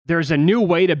There's a new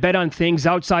way to bet on things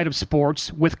outside of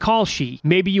sports with Kalshi.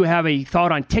 Maybe you have a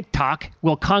thought on TikTok.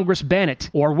 Will Congress ban it?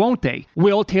 Or won't they?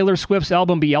 Will Taylor Swift's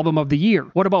album be Album of the Year?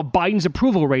 What about Biden's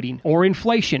approval rating? Or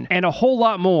inflation? And a whole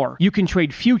lot more. You can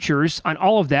trade futures on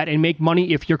all of that and make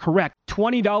money if you're correct.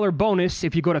 $20 bonus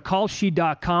if you go to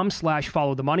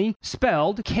kalshi.com/followthemoney,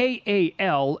 spelled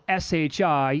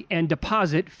KALSHI, and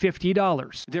deposit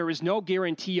 $50. There is no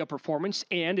guarantee of performance,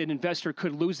 and an investor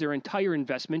could lose their entire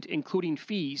investment, including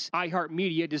fees.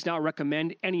 iHeartMedia does not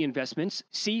recommend any investments.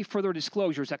 See further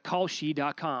disclosures at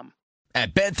kalshi.com.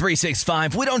 At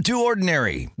Bet365, we don't do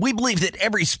ordinary. We believe that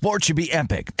every sport should be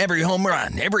epic. Every home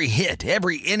run, every hit,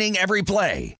 every inning, every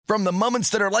play. From the moments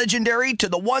that are legendary to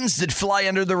the ones that fly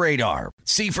under the radar.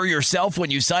 See for yourself when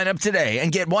you sign up today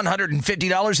and get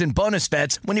 $150 in bonus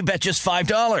bets when you bet just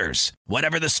 $5.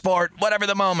 Whatever the sport, whatever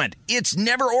the moment, it's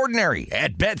never ordinary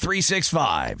at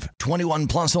Bet365. 21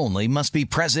 plus only. Must be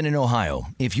present in Ohio.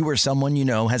 If you or someone you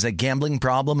know has a gambling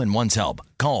problem and wants help,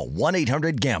 call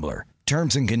 1-800-GAMBLER.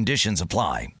 Terms and conditions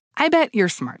apply. I bet you're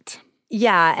smart.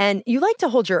 Yeah, and you like to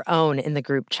hold your own in the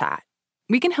group chat.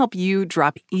 We can help you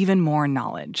drop even more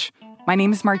knowledge. My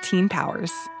name is Martine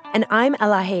Powers. And I'm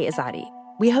Elahe Izadi.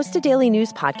 We host a daily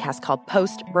news podcast called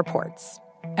Post Reports.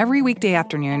 Every weekday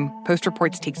afternoon, Post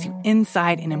Reports takes you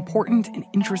inside an important and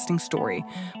interesting story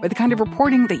with the kind of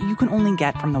reporting that you can only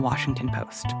get from the Washington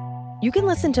Post. You can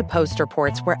listen to Post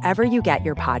Reports wherever you get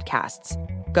your podcasts.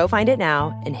 Go find it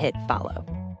now and hit follow.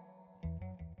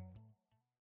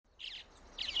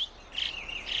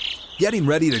 Getting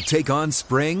ready to take on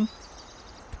spring?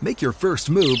 Make your first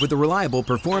move with the reliable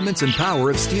performance and power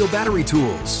of Steel battery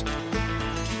tools.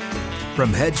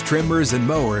 From hedge trimmers and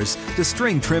mowers to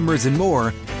string trimmers and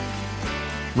more,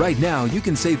 right now you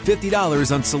can save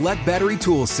 $50 on select battery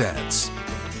tool sets.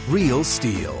 Real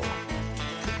Steel.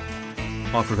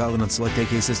 Offer valid on select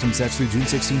AK system sets through June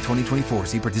 16, 2024.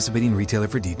 See participating retailer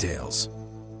for details.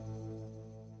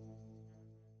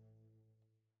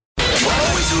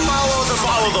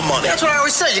 Follow the money. That's what I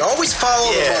always say. You always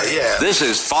follow the money. Yeah. This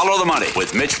is Follow the Money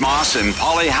with Mitch Moss and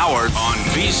Paulie Howard on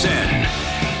VSiN.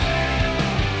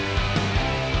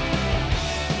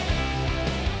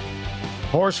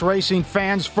 Horse racing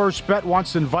fans, First Bet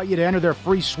wants to invite you to enter their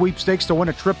free sweepstakes to win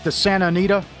a trip to Santa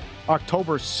Anita,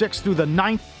 October 6th through the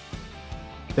 9th.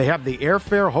 They have the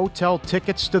airfare, hotel,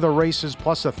 tickets to the races,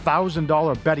 plus a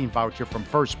 $1,000 betting voucher from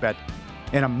First Bet,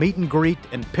 and a meet and greet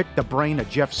and pick the brain of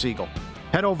Jeff Siegel.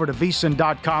 Head over to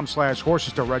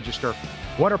vsin.com/horses to register.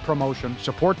 What a promotion.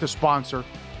 Support the sponsor.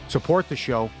 Support the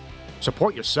show.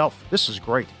 Support yourself. This is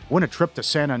great. Win a trip to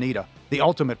Santa Anita. The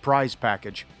ultimate prize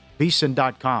package.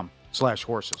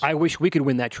 vsin.com/horses. I wish we could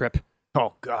win that trip.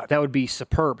 Oh, God. That would be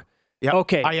superb. Yep.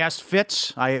 Okay. I asked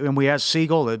Fitz, and we asked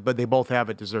Siegel, but they both have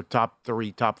it as their top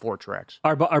 4 tracks.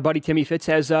 Our buddy Timmy Fitz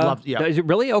has... yeah. Is it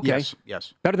really? Okay.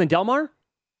 Yes. Better than Del Mar?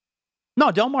 No,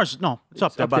 Del Mar's, it's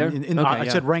up there. Okay, I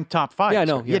said ranked top 5. Yeah, I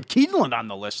know. He had Keeneland on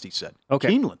the list, he said. Okay.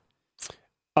 Keeneland.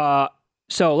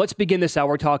 So let's begin this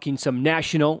hour talking some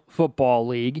National Football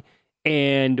League.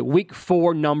 And Week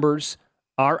 4 numbers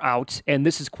are out, and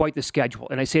this is quite the schedule.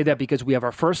 And I say that because we have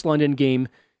our first London game.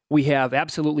 We have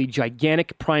absolutely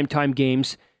gigantic primetime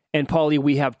games. And, Paulie,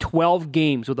 we have 12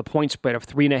 games with a point spread of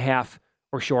 3.5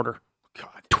 or shorter.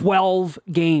 12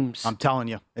 games. I'm telling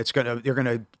you, you're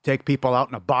gonna take people out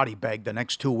in a body bag the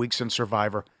next 2 weeks in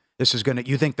Survivor. This is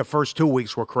you think the first 2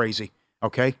 weeks were crazy,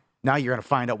 okay? Now you're gonna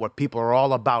find out what people are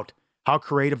all about. How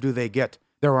creative do they get?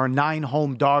 There are 9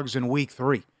 home dogs in Week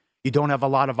 3. You don't have a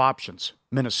lot of options.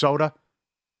 Minnesota,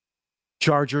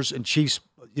 Chargers, and Chiefs,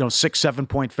 6-7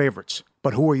 point favorites.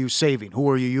 But who are you saving? Who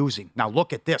are you using? Now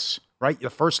look at this, right? The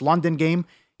first London game,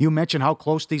 you mentioned how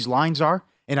close these lines are.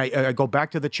 And I go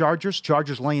back to the Chargers.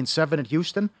 Chargers laying 7 at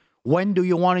Houston. When do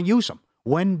you want to use them?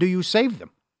 When do you save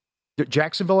them?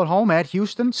 Jacksonville at home, at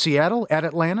Houston, Seattle, at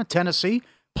Atlanta, Tennessee.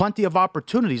 Plenty of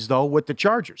opportunities, though, with the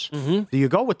Chargers. Mm-hmm. Do you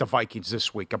go with the Vikings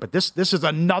this week? But this is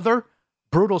another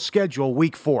brutal schedule,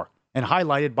 Week 4, and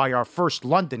highlighted by our first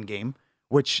London game,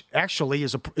 which actually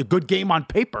is a good game on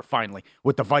paper, finally,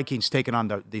 with the Vikings taking on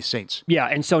the Saints. Yeah,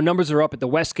 and so numbers are up at the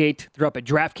Westgate. They're up at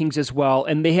DraftKings as well,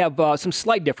 and they have some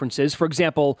slight differences. For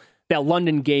example, that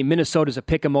London game, Minnesota's a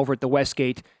pick 'em over at the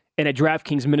Westgate, and at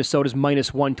DraftKings, Minnesota's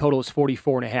 -1, total is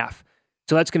 44.5.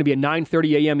 So that's going to be at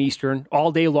 9:30 a.m. Eastern,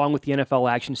 all day long with the NFL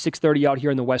action, 6:30 out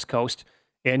here on the West Coast.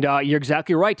 And you're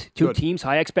exactly right. Two teams,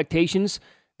 high expectations.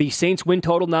 The Saints win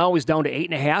total now is down to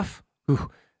 8.5.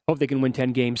 Hope they can win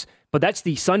 10 games. But that's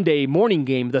the Sunday morning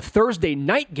game. The Thursday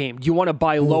night game, do you want to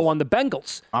buy low on the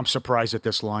Bengals? I'm surprised at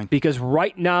this line. Because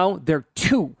right now, they're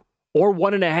 2 or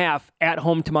 1.5 at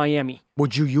home to Miami.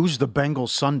 Would you use the Bengals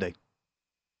Sunday?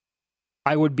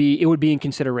 it would be in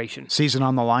consideration. Season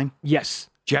on the line? Yes.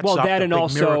 Jets well, off that the and big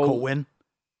also miracle win.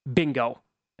 Bingo.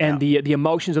 And the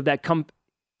emotions of that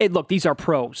hey, look, these are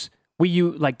pros. We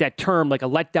use like that term, like a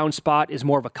letdown spot is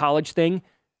more of a college thing,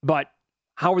 but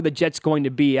how are the Jets going to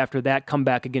be after that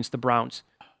comeback against the Browns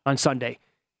on Sunday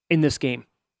in this game?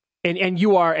 And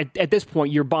you are, at this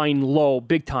point, you're buying low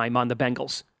big time on the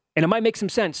Bengals. And it might make some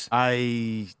sense.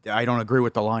 I don't agree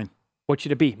with the line. What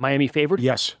should it be? Miami favored?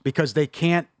 Yes, because they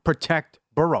can't protect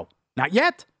Burrow. Not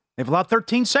yet. They've allowed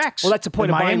 13 sacks. Well, that's the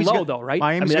point of buying low, though, right?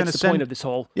 Miami's that's the point of this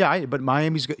whole. Yeah, but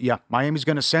Miami's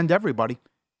going to send everybody.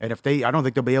 And I don't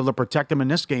think they'll be able to protect them in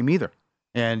this game either.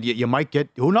 And you might get,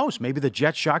 who knows, maybe the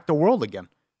Jets shock the world again.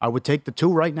 I would take the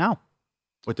 2 right now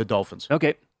with the Dolphins.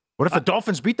 Okay. What if the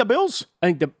Dolphins beat the Bills?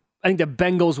 I think the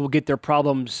Bengals will get their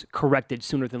problems corrected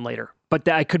sooner than later. But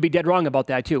I could be dead wrong about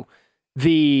that, too.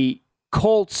 The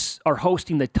Colts are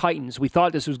hosting the Titans. We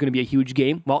thought this was going to be a huge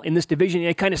game. Well, in this division,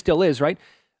 it kind of still is, right?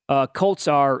 Colts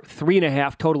are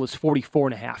 3.5. Total is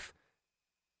 44.5.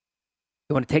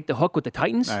 You want to take the hook with the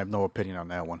Titans? I have no opinion on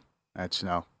that one. That's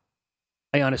no.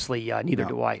 I honestly, neither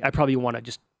do I. I probably want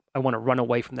to run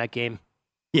away from that game.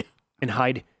 Yeah. And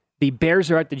hide. The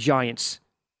Bears are at the Giants.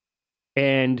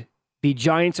 And the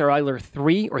Giants are either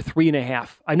 3 or 3.5.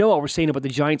 I know what we're saying about the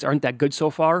Giants aren't that good so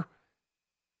far.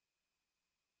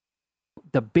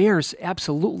 The Bears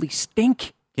absolutely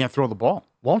stink. Can't throw the ball.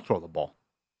 Won't throw the ball.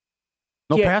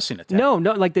 No passing attack. No,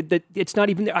 like it's not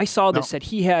even there. I saw this that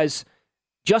he has,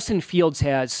 Justin Fields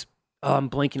has, I'm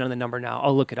blanking on the number now.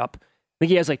 I'll look it up. I think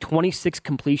he has like 26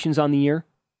 completions on the year.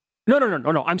 No.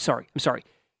 I'm sorry.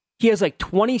 He has like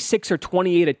 26 or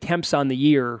 28 attempts on the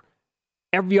year.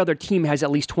 Every other team has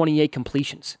at least 28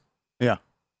 completions. Yeah.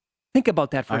 Think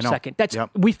about that for a second.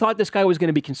 We thought this guy was going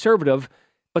to be conservative,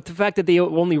 but the fact that they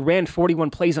only ran 41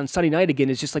 plays on Sunday night again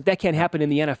is just like, that can't happen in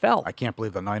the NFL. I can't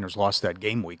believe the Niners lost that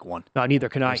game week 1. No, neither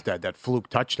can I. That fluke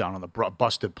touchdown on the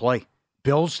busted play.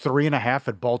 Bills 3.5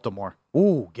 at Baltimore.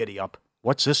 Ooh, giddy up.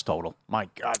 What's this total? My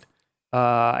God.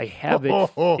 I have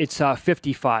it. It's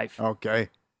 55. Okay.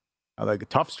 Like a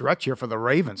tough stretch here for the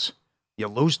Ravens. You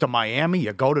lose to Miami,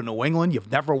 you go to New England,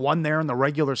 you've never won there in the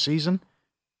regular season,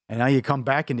 and now you come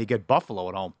back and you get Buffalo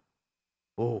at home.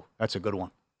 Ooh, that's a good one.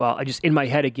 Well, I just, in my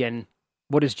head again,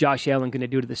 what is Josh Allen going to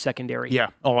do to the secondary? Yeah.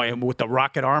 Oh, and with the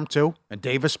rocket arm, too, and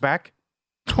Davis back?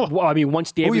 Well, I mean,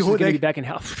 once Davis is going to be back in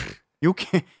health. You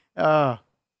can't,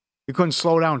 you couldn't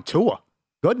slow down Tua.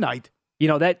 Good night. You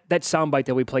know, that soundbite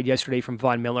that we played yesterday from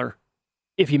Von Miller,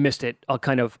 if you missed it, I'll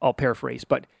paraphrase,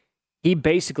 but he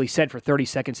basically said for 30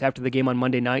 seconds after the game on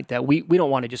Monday night that we don't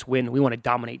want to just win. We want to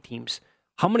dominate teams.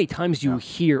 How many times do you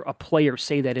hear a player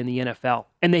say that in the NFL?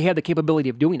 And they have the capability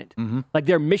of doing it. Mm-hmm. Like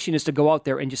their mission is to go out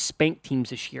there and just spank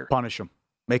teams this year. Punish them.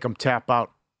 Make them tap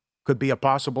out. Could be a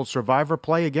possible survivor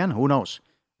play again. Who knows?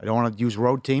 I don't want to use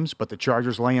road teams, but the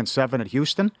Chargers laying 7 at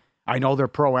Houston. I know they're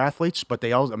pro athletes, but you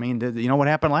know what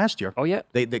happened last year? Oh, yeah.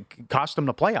 They cost them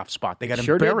the playoff spot. They got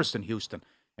embarrassed in Houston.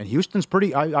 And Houston's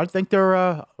pretty, I think they're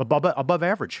above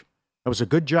average. It was a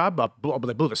good job. They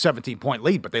blew the 17-point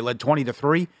lead, but they led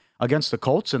 20-3 against the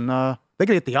Colts, and they could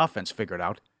get the offense figured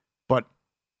out. But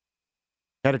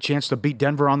had a chance to beat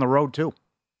Denver on the road, too.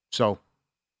 So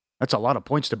that's a lot of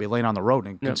points to be laying on the road.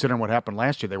 And considering what happened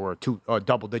last year, they were a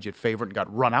double-digit favorite and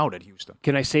got run out at Houston.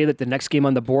 Can I say that the next game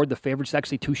on the board, the favorite's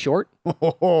actually too short?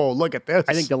 Oh, look at this.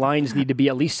 I think the Lions need to be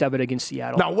at least 7 against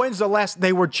Seattle. Now, when's the last?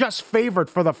 They were just favored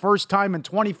for the first time in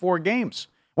 24 games.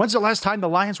 When's the last time the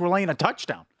Lions were laying a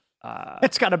touchdown?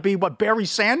 It's got to be, Barry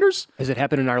Sanders? Has it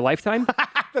happened in our lifetime?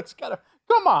 That's got to,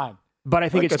 come on. But I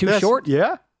think it's too short.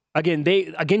 Yeah. Again,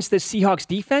 against the Seahawks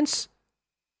defense,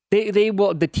 they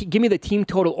will give me the team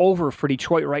total over for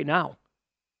Detroit right now.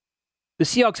 The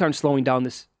Seahawks aren't slowing down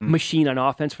this machine on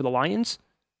offense for the Lions,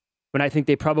 but I think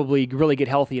they probably really get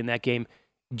healthy in that game.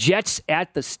 Jets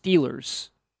at the Steelers.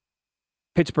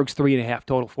 Pittsburgh's 3.5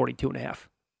 total, 42.5.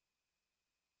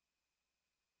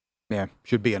 Yeah,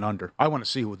 should be an under. I want to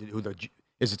see who the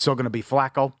is it still going to be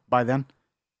Flacco by then?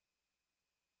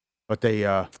 But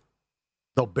they'll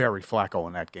bury Flacco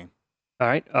in that game. All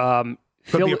right.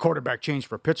 Could be a quarterback change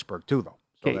for Pittsburgh too, though.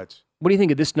 So that's. What do you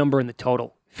think of this number in the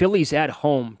total? Philly's at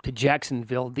home to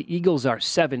Jacksonville. The Eagles are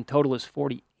 7. Total is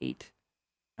 48.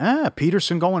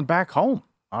 Peterson going back home.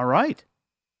 All right.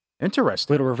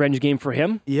 Interesting. Little revenge game for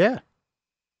him? Yeah.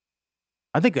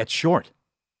 I think that's short.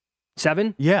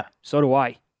 7? Yeah. So do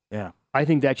I. Yeah. I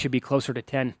think that should be closer to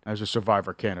 10. As a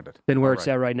survivor candidate. Than where it's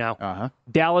at right now. Uh-huh.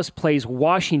 Dallas plays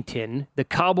Washington. The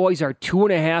Cowboys are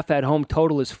 2.5 at home.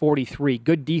 Total is 43.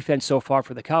 Good defense so far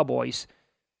for the Cowboys.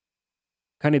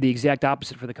 Kind of the exact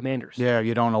opposite for the Commanders. Yeah,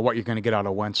 you don't know what you're going to get out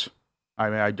of Wentz. I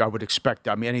mean, I would expect,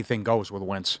 anything goes with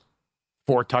Wentz.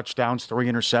 4 touchdowns, 3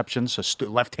 interceptions, a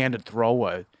left-handed throw,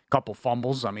 a couple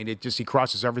fumbles. I mean, he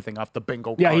crosses everything off the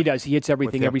bingo card. Yeah, he does. He hits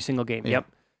everything every single game. Yeah.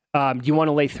 Yep. Do you want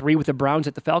to lay 3 with the Browns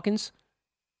at the Falcons?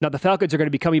 Now, the Falcons are going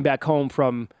to be coming back home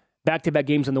from back-to-back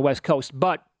games on the West Coast,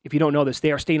 but if you don't know this,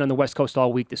 they are staying on the West Coast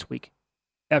all week this week.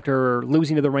 After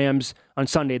losing to the Rams on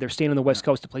Sunday, they're staying on the West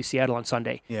Coast to play Seattle on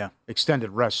Sunday. Yeah,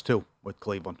 extended rest, too, with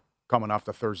Cleveland, coming off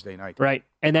the Thursday night. Right.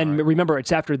 And then remember,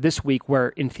 it's after this week where,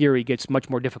 in theory, it gets much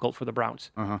more difficult for the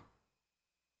Browns. Uh-huh.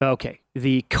 Okay.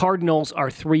 The Cardinals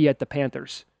are 3 at the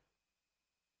Panthers.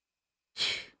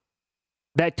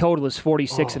 That total is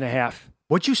 46.5.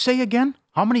 What'd you say again?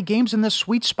 How many games in this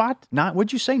sweet spot?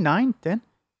 What'd you say, 9, 10?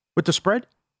 With the spread?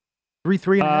 3,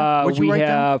 3.5? What'd you we write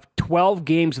have 12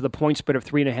 games with a point spread of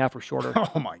 3.5 or shorter.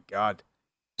 Oh, my God.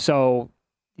 So,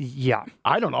 yeah.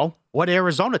 I don't know. What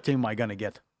Arizona team am I going to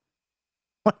get?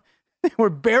 They were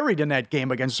buried in that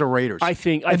game against the Raiders.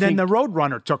 Then the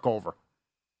Roadrunner took over.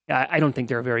 I don't think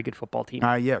they're a very good football team.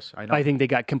 Yes, I know. I think they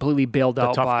got completely bailed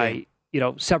out by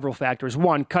several factors.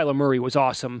 One, Kyler Murray was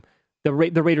awesome. The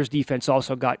Raiders defense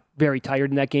also got very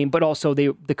tired in that game, but also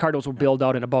the Cardinals were bailed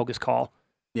out in a bogus call.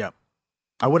 Yeah.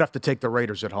 I would have to take the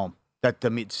Raiders at home. That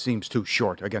to me seems too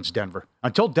short against Denver.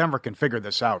 Until Denver can figure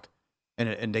this out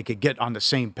and they could get on the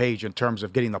same page in terms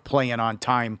of getting the play in on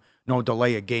time, no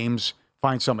delay of games,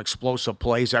 find some explosive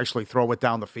plays, actually throw it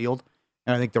down the field.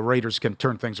 And I think the Raiders can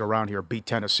turn things around here, beat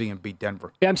Tennessee and beat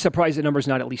Denver. Yeah, I'm surprised the number's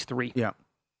not at least 3. Yeah.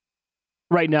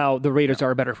 Right now, the Raiders are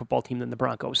a better football team than the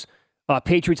Broncos.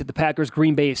 Patriots at the Packers.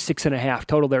 Green Bay is 6.5.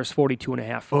 Total there is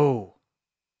 42.5. Oh,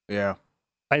 yeah.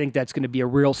 I think that's going to be a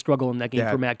real struggle in that game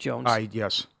for Mac Jones.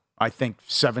 Yes. I think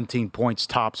 17 points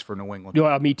tops for New England.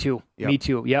 Me too. Yep. Me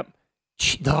too. Yep.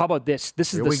 How about this?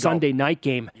 This is the Sunday night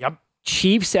game. Yep.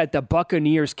 Chiefs at the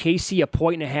Buccaneers. KC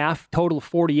 1.5. Total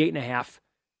 48.5.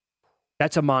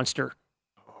 That's a monster.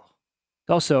 It's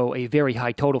also a very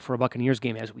high total for a Buccaneers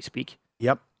game as we speak.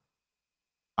 Yep.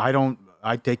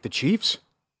 I take the Chiefs.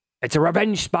 It's a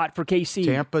revenge spot for KC.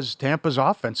 Tampa's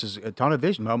offense is a ton of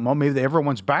vision. Well, maybe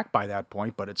everyone's back by that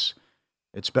point, but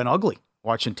it's been ugly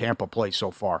watching Tampa play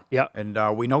so far. Yeah.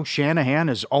 And we know Shanahan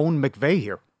has owned McVay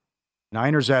here.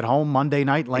 Niners at home Monday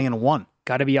night laying 1.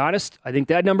 Got to be honest, I think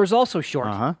that number's also short.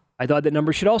 Uh-huh. I thought that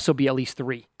number should also be at least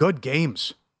 3. Good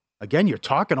games. Again, you're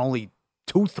talking only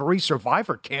 2, 3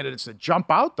 survivor candidates that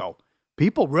jump out, though.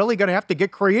 People really going to have to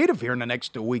get creative here in the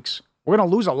next 2 weeks. We're going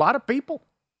to lose a lot of people.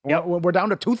 Yep. We're down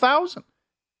to 2,000.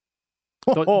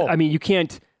 So, I mean, you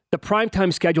can't. The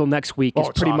primetime schedule next week is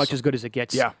pretty much as good as it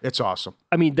gets. Yeah, it's awesome.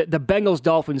 I mean, the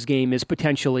Bengals-Dolphins game is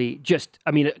potentially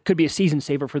it could be a season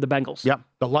saver for the Bengals. Yep.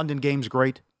 The London game's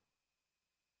great.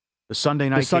 The Sunday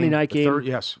night game.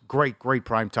 Yes. Great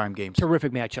primetime games.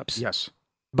 Terrific matchups. Yes.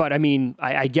 But, I mean,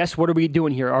 I guess what are we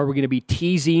doing here? Are we going to be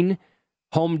teasing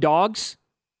home dogs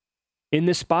in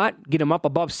this spot? Get them up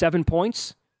above 7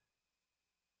 points?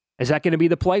 Is that going to be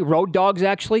the play? Road dogs,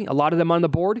 actually. A lot of them on the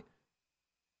board.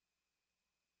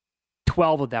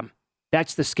 12 of them.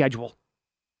 That's the schedule.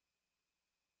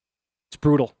 It's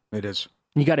brutal. It is.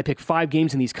 You got to pick 5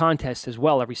 games in these contests as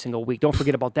well every single week. Don't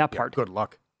forget about that part. Good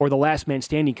luck. Or the last man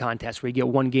standing contest where you get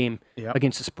 1 game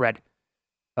against the spread.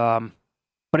 But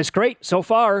it's great. So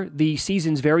far, the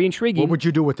season's very intriguing. What would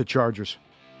you do with the Chargers?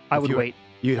 I would wait.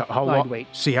 How long? I'd wait.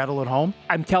 Seattle at home?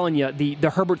 I'm telling you, the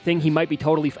Herbert thing, he might be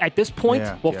totally... At this point,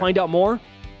 we'll find out more.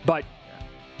 But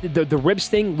the ribs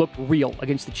thing looked real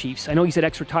against the Chiefs. I know he said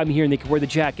extra time here and they could wear the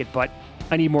jacket, but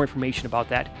I need more information about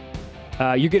that.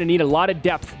 You're going to need a lot of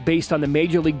depth based on the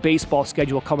Major League Baseball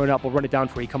schedule coming up. We'll run it down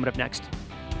for you coming up next.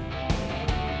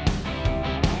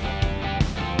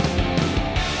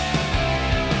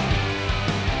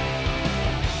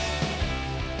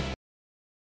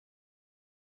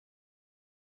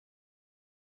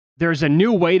 There's a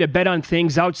new way to bet on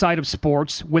things outside of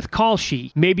sports with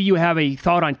Kalshi. Maybe you have a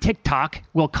thought on TikTok.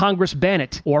 Will Congress ban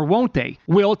it? Or won't they?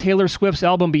 Will Taylor Swift's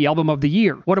album be Album of the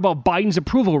Year? What about Biden's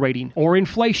approval rating? Or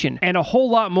inflation? And a whole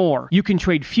lot more. You can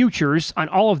trade futures on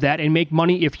all of that and make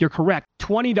money if you're correct.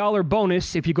 $20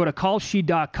 bonus if you go to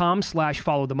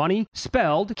kalshi.com/followthemoney,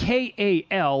 spelled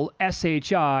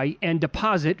KALSHI, and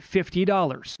deposit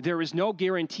 $50. There is no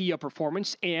guarantee of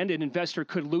performance, and an investor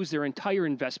could lose their entire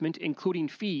investment, including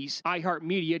fees.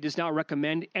 iHeartMedia does not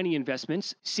recommend any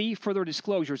investments. See further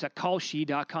disclosures at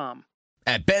kalshi.com.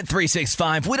 At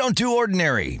Bet365, we don't do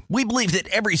ordinary. We believe that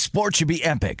every sport should be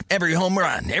epic. Every home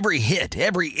run, every hit,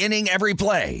 every inning, every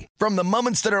play. From the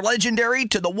moments that are legendary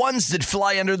to the ones that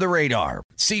fly under the radar.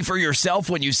 See for yourself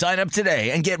when you sign up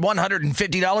today and get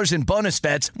 $150 in bonus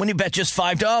bets when you bet just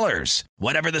 $5.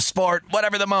 Whatever the sport,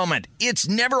 whatever the moment, it's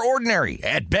never ordinary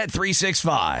at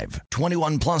Bet365.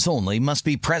 21 plus only. Must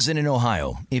be present in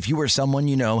Ohio. If you or someone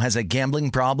you know has a gambling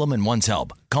problem and wants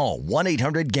help, call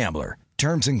 1-800-GAMBLER.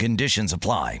 Terms and conditions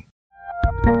apply.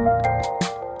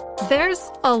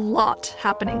 There's a lot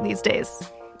happening these days,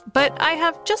 but I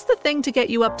have just the thing to get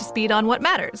you up to speed on what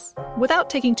matters without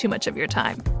taking too much of your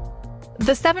time.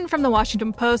 The 7 from the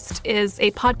Washington Post is a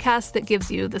podcast that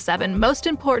gives you the 7 most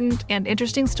important and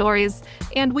interesting stories,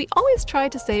 and we always try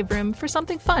to save room for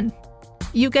something fun.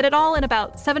 You get it all in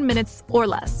about 7 minutes or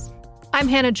less. I'm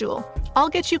Hannah Jewell. I'll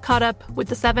get you caught up with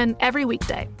the 7 every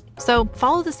weekday. So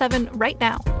follow the 7 right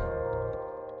now.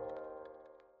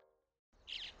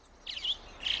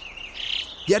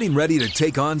 Getting ready to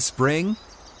take on spring?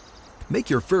 Make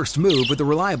your first move with the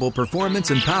reliable performance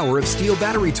and power of Steel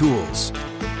battery tools.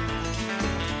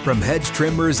 From hedge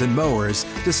trimmers and mowers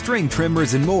to string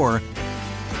trimmers and more,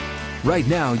 right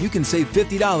now you can save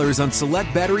 $50 on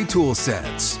select battery tool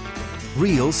sets.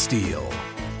 Real Steel.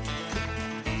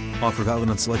 Offer valid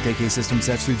on select AK system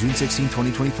sets through June 16,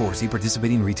 2024. See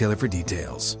participating retailer for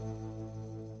details.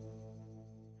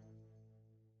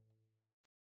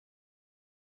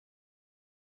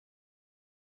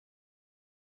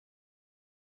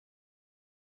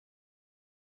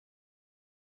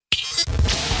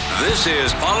 This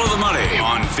is Follow the Money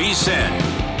on VSiN.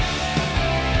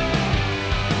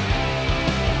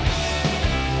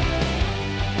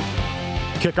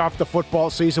 Kick off the football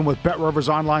season with BetRivers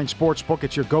Online Sportsbook.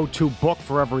 It's your go-to book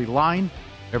for every line,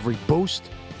 every boost,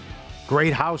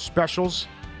 great house specials,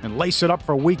 and lace it up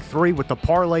for week 3 with the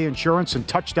parlay insurance and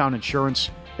touchdown insurance.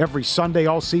 Every Sunday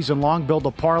all season long, build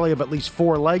a parlay of at least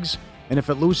 4 legs. And if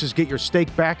it loses, get your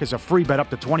stake back as a free bet up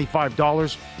to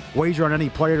 $25. Wager on any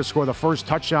player to score the first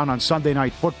touchdown on Sunday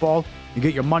Night Football. You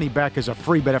get your money back as a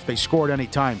free bet if they score at any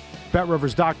time.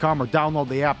 BetRivers.com or download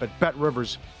the app at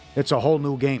BetRivers. It's a whole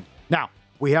new game. Now,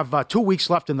 we have 2 weeks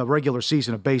left in the regular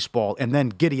season of baseball, and then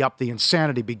giddy up, the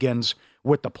insanity begins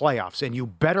with the playoffs. And you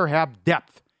better have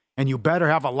depth, and you better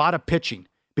have a lot of pitching,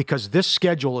 because this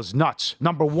schedule is nuts.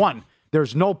 Number 1,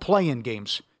 there's no play-in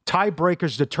games.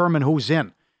 Tiebreakers determine who's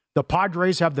in. The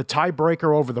Padres have the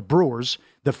tiebreaker over the Brewers.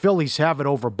 The Phillies have it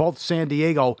over both San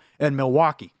Diego and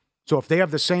Milwaukee. So if they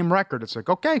have the same record, it's like,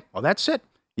 okay, well, that's it.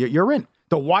 You're in.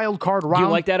 The wild card round. Do you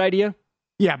like that idea?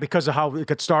 Yeah, because of how it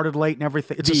got started late and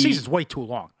everything. The season's way too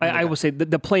long. I will say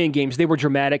the playing games, they were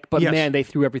dramatic, but Yes. man, they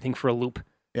threw everything for a loop.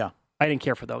 Yeah. I didn't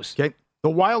care for those. Okay. The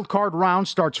wild card round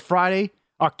starts Friday,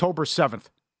 October 7th.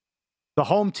 The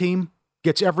home team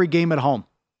gets every game at home.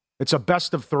 It's a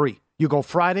best of 3. You go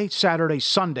Friday, Saturday,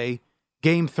 Sunday,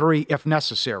 game 3 if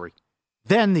necessary.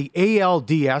 Then the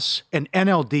ALDS and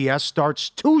NLDS starts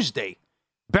Tuesday,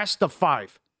 best of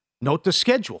 5. Note the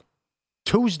schedule.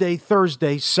 Tuesday,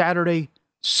 Thursday, Saturday,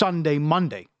 Sunday,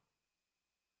 Monday.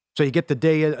 So you get the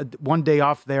day, 1 day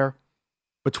off there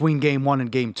between game 1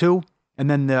 and game 2,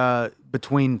 and then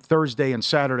between Thursday and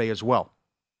Saturday as well.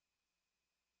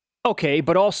 Okay,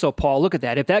 but also, Paul, look at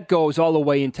that. If that goes all the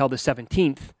way until the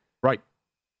 17th, right?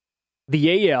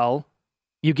 The AL,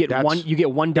 you get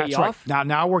one day off. Right.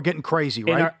 Now we're getting crazy,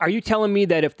 right? And are you telling me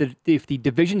that if the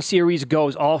division series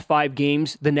goes all 5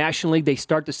 games, the National League, they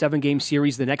start the 7-game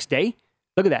series the next day?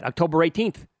 Look at that, October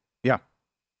 18th. Yeah.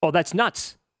 Oh, that's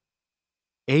nuts.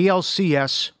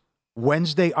 ALCS,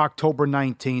 Wednesday, October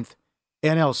 19th.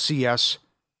 NLCS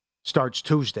starts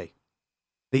Tuesday,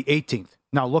 the 18th.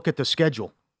 Now look at the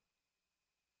schedule.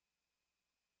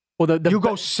 Well, you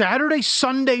go Saturday,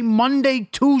 Sunday, Monday,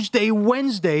 Tuesday,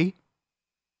 Wednesday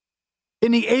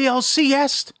in the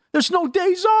ALCS. There's no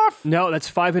days off. No, that's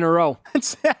 5 in a row.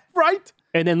 That's right.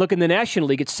 And then look in the National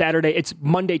League. It's Saturday. It's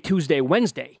Monday, Tuesday,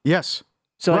 Wednesday. Yes.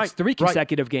 So that's 3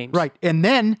 consecutive games. Right. And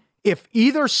then if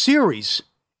either series,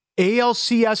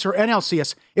 ALCS or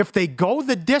NLCS, if they go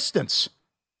the distance,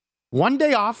 1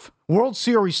 day off, World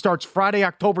Series starts Friday,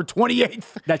 October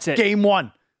 28th. That's it. Game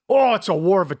 1. Oh, it's a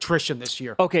war of attrition this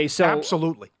year. Okay, so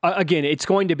absolutely. Again, it's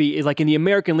going to be like in the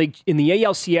American League, in the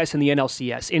ALCS and the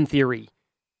NLCS, in theory,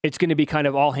 it's going to be kind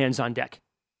of all hands on deck,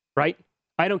 right?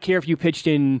 I don't care if you pitched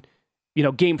in,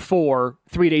 game 4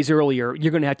 3 days earlier,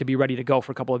 you're going to have to be ready to go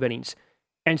for a couple of innings.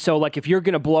 And so, like, if you're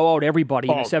going to blow out everybody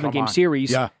in a 7-game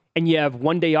series and you have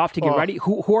 1 day off to get ready,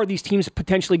 who are these teams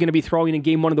potentially going to be throwing in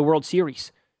game 1 of the World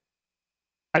Series?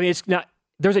 I mean, it's not.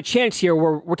 There's a chance here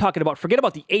where we're talking about, forget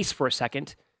about the ace for a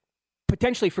second.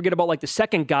 potentially forget about like the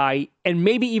second guy and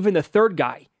maybe even the third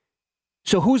guy.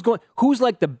 So who's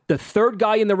like the third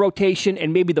guy in the rotation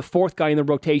and maybe the fourth guy in the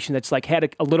rotation that's like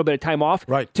had a little bit of time off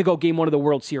to go game one of the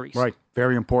World Series. Right.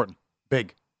 Very important.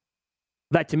 Big.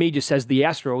 That to me just says the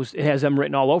Astros. It has them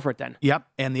written all over it then. Yep.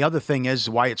 And the other thing is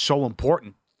why it's so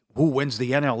important. Who wins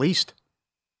the NL East?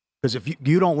 Because if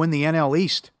you don't win the NL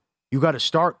East, you got to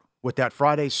start with that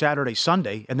Friday, Saturday,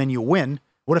 Sunday, and then you win.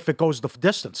 What if it goes the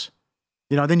distance?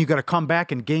 Then you got to come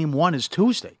back and game one is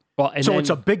Tuesday. Well, so it's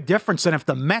a big difference than if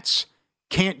the Mets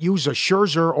can't use a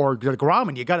Scherzer or DeGrom,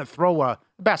 and you got to throw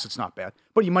Bassett's not bad,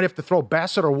 but you might have to throw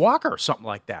Bassett or Walker or something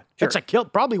like that. Sure. It's a kill,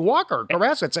 probably Walker or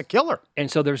Bassett. It's a killer.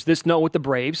 And so there's this note with the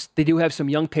Braves. They do have some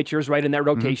young pitchers right in that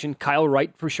rotation. Kyle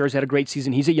Wright for sure has had a great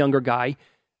season. He's a younger guy.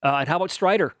 And how about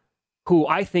Strider, who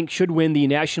I think should win the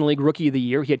National League Rookie of the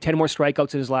Year? He had 10 more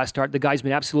strikeouts in his last start. The guy's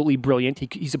been absolutely brilliant.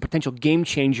 He's a potential game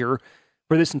changer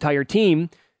for this entire team.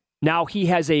 Now he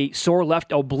has a sore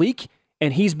left oblique,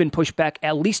 and he's been pushed back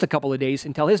at least a couple of days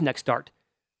until his next start.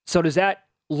 So does that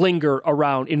linger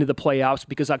around into the playoffs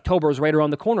because October is right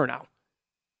around the corner now?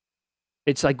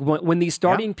 It's like when these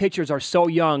starting pitchers are so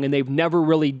young and they've never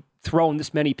really thrown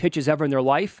this many pitches ever in their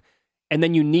life, and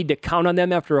then you need to count on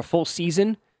them after a full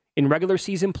season in regular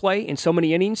season play in so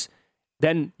many innings,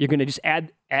 then you're going to just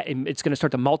add, it's going to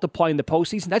start to multiply in the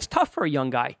postseason. That's tough for a young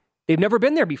guy. They've never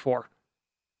been there before.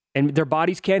 And their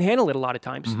bodies can't handle it a lot of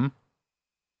times. Mm-hmm.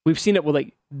 We've seen it with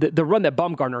like the run that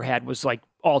Bumgarner had was like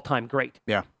all-time great.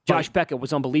 Yeah. Josh Beckett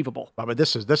was unbelievable. But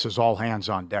this is all hands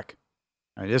on deck.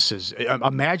 I mean,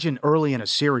 imagine early in a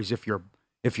series if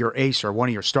your ace or one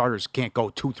of your starters can't go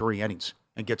 2-3 innings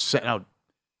and get sent out.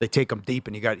 They take them deep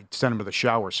and you got to send them to the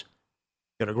showers.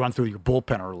 You got to run through your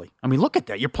bullpen early. I mean, look at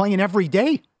that. You're playing every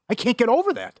day. I can't get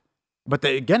over that. But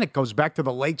again, it goes back to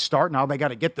the late start. Now they got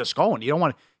to get this going.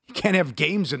 You can't have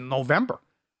games in November.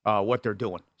 What they're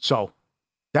doing. So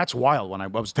that's wild when I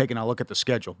was taking a look at the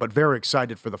schedule. But very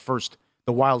excited for the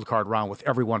wild card round with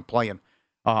everyone playing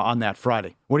on that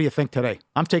Friday. What do you think today?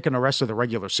 I'm taking the rest of the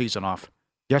regular season off.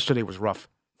 Yesterday was rough.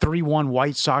 3-1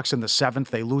 White Sox in the 7th.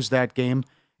 They lose that game.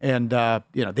 And, the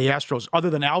Astros,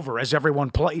 other than Alvarez, everyone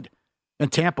played.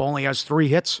 And Tampa only has 3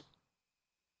 hits.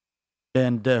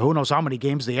 And who knows how many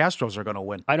games the Astros are going to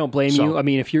win. I don't blame you. I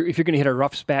mean, if you're going to hit a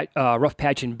rough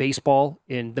patch in baseball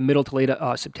in the middle to late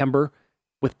September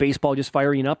with baseball just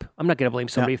firing up, I'm not going to blame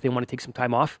somebody if they want to take some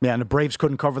time off. Yeah, and the Braves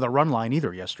couldn't cover the run line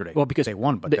either yesterday. Well, because they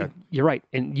won. But you're right.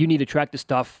 And you need to track the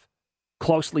stuff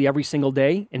closely every single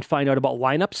day and find out about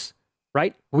lineups,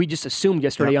 right? We just assumed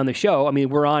yesterday on the show, I mean,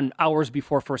 we're on hours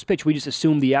before first pitch. We just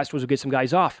assumed the Astros would get some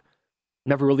guys off.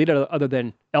 Never really did other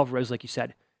than Alvarez, like you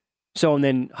said. So, and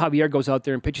then Javier goes out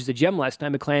there and pitches a gem last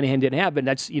time McClanahan didn't have, and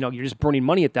that's, you're just burning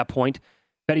money at that point,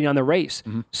 betting on the race.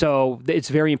 Mm-hmm. So it's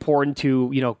very important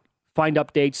to, find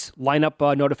updates,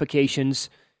 lineup notifications,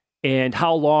 and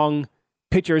how long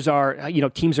pitchers are,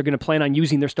 teams are going to plan on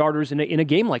using their starters in a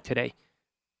game like today.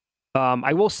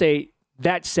 I will say,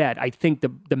 that said, I think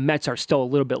the Mets are still a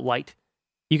little bit light.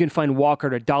 You can find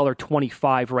Walker at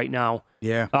 $1.25 right now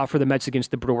for the Mets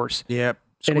against the Brewers. Yeah,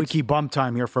 squeaky bum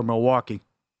time here for Milwaukee.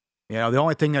 The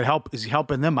only thing that is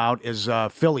helping them out is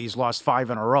Phillies lost 5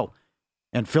 in a row.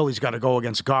 And Philly's got to go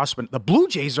against Gausman. The Blue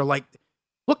Jays are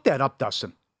look that up,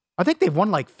 Dustin. I think they've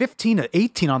won 15 to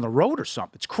 18 on the road or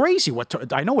something. It's crazy.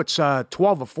 I know it's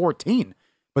 12 or 14,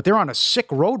 but they're on a sick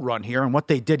road run here and what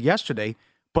they did yesterday.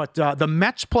 But the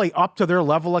Mets play up to their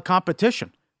level of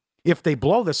competition. If they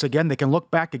blow this again, they can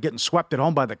look back at getting swept at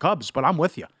home by the Cubs. But I'm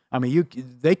with you. I mean,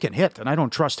 they can hit, and I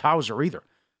don't trust Hauser either.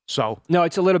 So no,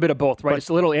 it's a little bit of both, right?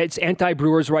 It's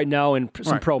anti-Brewers right now and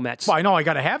some pro-Mets. Well, I know I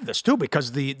got to have this too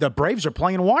because the Braves are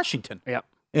playing Washington. Yeah,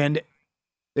 and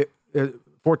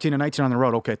 14 and 19 on the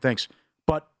road. Okay, thanks.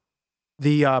 But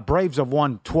the Braves have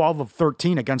won 12 of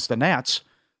 13 against the Nats,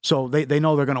 so they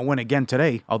know they're going to win again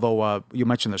today. Although you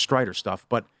mentioned the Strider stuff,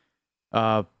 but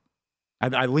I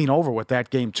lean over with that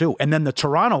game too. And then the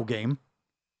Toronto game,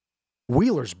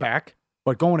 Wheeler's back,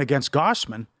 but going against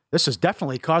Gausman, this is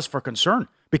definitely cause for concern.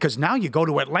 Because now you go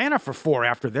to Atlanta for 4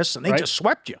 after this, and they just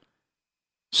swept you.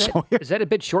 Is that a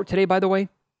bit short today, by the way?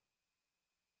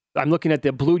 I'm looking at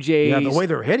the Blue Jays. Yeah, the way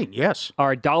they're hitting, yes.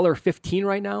 Are $1.15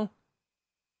 right now?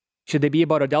 Should they be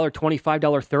about $1.25,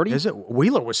 $1.30? Is it?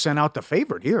 Wheeler was sent out the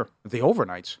favorite here at the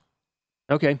overnights.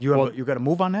 Okay. You got to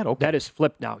move on that? Okay. That is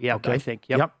flipped now. Yeah, okay. I think.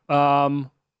 Yep.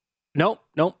 No.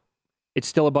 It's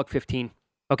still $1.15.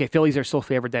 Okay, Phillies are still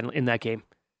favored then in that game.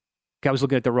 I was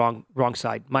looking at the wrong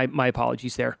side. My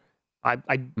apologies there.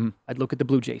 I'd look at the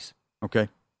Blue Jays. Okay.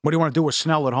 What do you want to do with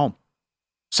Snell at home?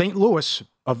 St. Louis,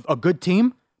 a good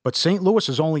team, but St. Louis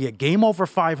is only a game over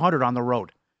 500 on the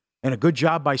road. And a good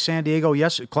job by San Diego.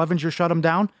 Yes, Clevenger shut them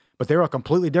down, but they're a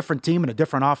completely different team and a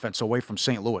different offense away from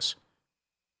St. Louis.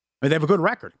 I mean, they have a good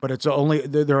record, but it's only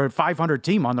they're a 500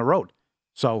 team on the road.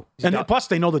 So, and plus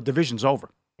they know the division's over.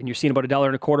 And you're seeing about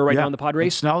 $1.25 right now in the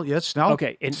Padres? Snell.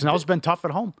 Okay. And Snell's been tough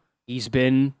at home. He's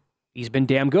been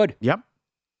damn good. Yep.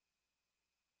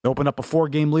 They open up a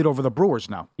 4-game lead over the Brewers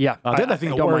now. Yeah. I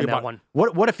don't worry about one.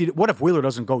 What if Wheeler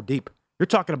doesn't go deep? You're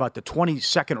talking about the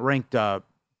 22nd ranked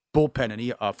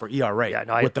bullpen for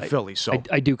ERA with the Phillies. So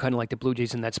I do kind of like the Blue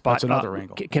Jays in that spot. That's another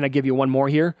angle. Can I give you one more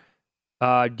here?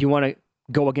 Do you want to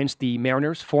go against the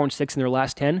Mariners, 4-6 in their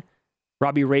last 10?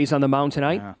 Robbie Ray's on the mound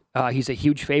tonight. Yeah. He's a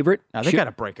huge favorite. Now, they got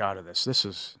to break out of this.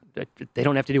 They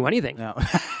don't have to do anything. No.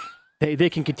 They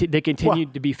continue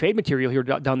to be fade material here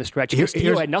down the stretch.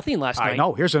 Castillo had nothing last night. I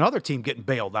know. Here's another team getting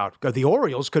bailed out. The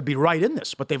Orioles could be right in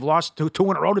this, but they've lost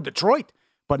two in a row to Detroit.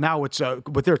 But now it's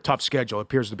with their tough schedule, it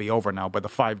appears to be over now by the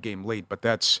 5-game lead. But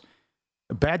that's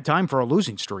a bad time for a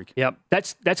losing streak. Yep.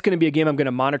 That's going to be a game I'm going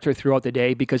to monitor throughout the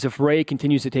day, because if Ray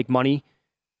continues to take money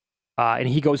and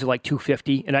he goes at like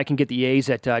 $2.50 and I can get the A's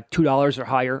at $2 or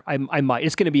higher, I might.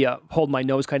 It's going to be a hold my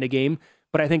nose kind of game,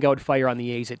 but I think I would fire on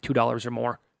the A's at $2 or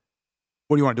more.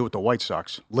 What do you want to do with the White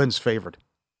Sox? Lynn's favored.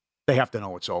 They have to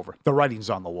know it's over. The writing's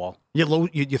on the wall.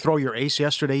 You throw your ace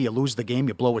yesterday, you lose the game,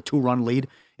 you blow a 2-run lead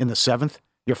in the 7th,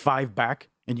 you're 5 back,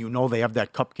 and you know they have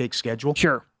that cupcake schedule.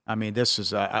 Sure. I mean, this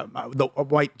is the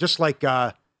White, just like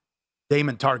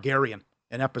Daemon Targaryen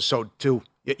in episode 2.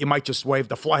 You might just wave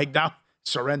the flag down,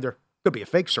 surrender. Could be a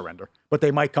fake surrender, but they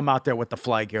might come out there with the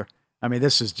flag here. I mean,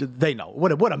 this is they know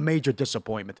what a major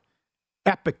disappointment,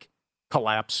 epic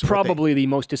collapse. Probably the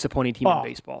most disappointing team in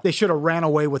baseball. They should have ran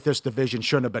away with this division.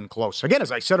 Shouldn't have been close. Again,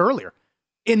 as I said earlier,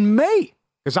 in May,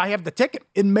 because I have the ticket.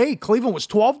 In May, Cleveland was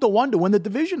 12-1 to win the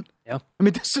division. Yeah. I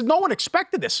mean, no one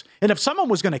expected this. And if someone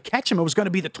was going to catch him, it was going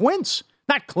to be the Twins,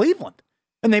 not Cleveland.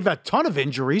 And they've had a ton of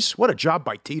injuries. What a job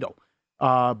by Tito.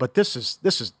 But this is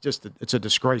just it's a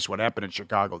disgrace what happened in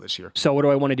Chicago this year. So what do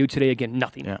I want to do today again?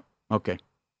 Nothing. Yeah. Okay.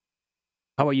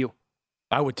 How about you?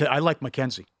 I like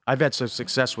McKenzie. I've had some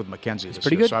success with McKenzie this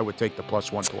year, good. So I would take the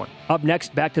plus 120. Up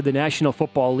next, back to the National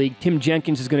Football League. Tim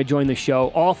Jenkins is going to join the show.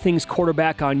 All things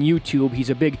quarterback on YouTube. He's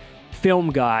a big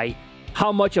film guy.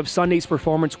 How much of Sunday's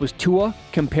performance was Tua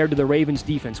compared to the Ravens'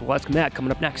 defense? We'll ask him that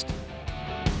coming up next.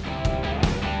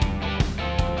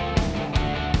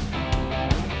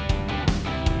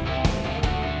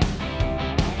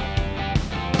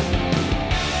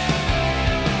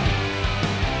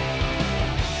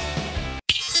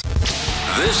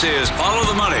 This is Follow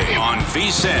the Money on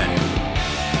VSiN.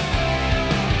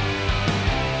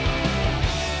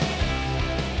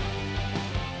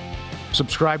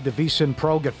 Subscribe to VSiN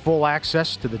Pro. Get full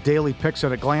access to the daily picks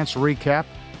at a glance recap,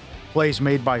 plays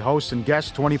made by hosts and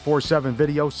guests, 24/7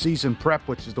 video, season prep,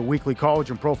 which is the weekly college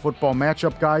and pro football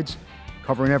matchup guides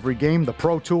covering every game, the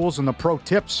pro tools and the pro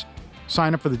tips.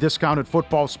 Sign up for the discounted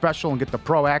football special and get the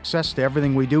pro access to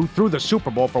everything we do through the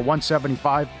Super Bowl for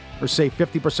 $175. Or save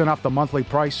 50% off the monthly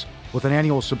price with an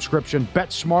annual subscription.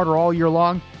 Bet smarter all year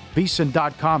long.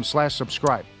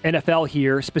 VSiN.com/subscribe. NFL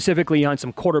here, specifically on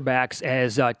some quarterbacks,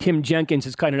 as Tim Jenkins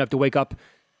is kind enough to wake up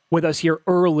with us here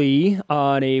early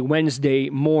on a Wednesday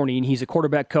morning. He's a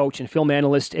quarterback coach and film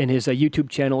analyst, and his YouTube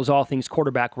channel is All Things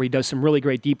Quarterback, where he does some really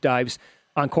great deep dives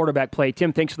on quarterback play.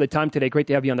 Tim, thanks for the time today. Great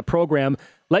to have you on the program.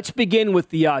 Let's begin with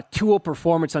the Tua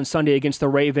performance on Sunday against the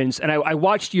Ravens. And I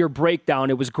watched your breakdown.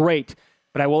 It was great.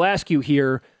 But I will ask you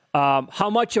here, how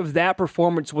much of that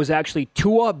performance was actually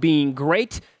Tua being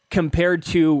great compared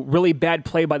to really bad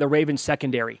play by the Ravens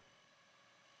secondary?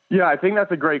 Yeah, I think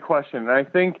that's a great question. And I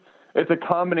think it's a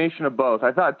combination of both.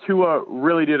 I thought Tua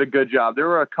really did a good job. There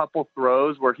were a couple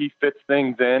throws where he fits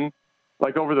things in,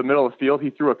 like over the middle of the field.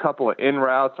 He threw a couple of in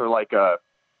routes or like a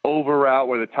over route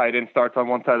where the tight end starts on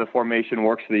one side of the formation,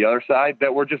 works to the other side,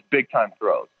 that were just big-time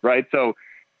throws, right? So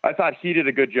I thought he did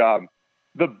a good job.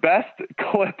 The best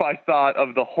clip I thought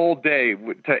of the whole day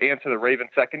to answer the Ravens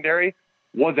secondary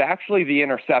was actually the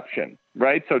interception,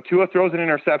 right? So Tua throws an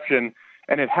interception,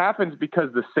 and it happens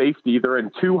because the safety, they're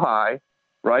in too high,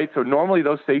 right? So normally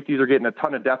those safeties are getting a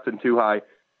ton of depth in too high.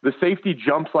 The safety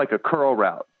jumps like a curl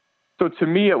route. So to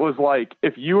me, it was like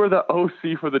if you were the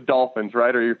OC for the Dolphins,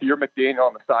 right, or if you're McDaniel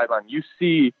on the sideline, you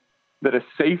see that a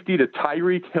safety to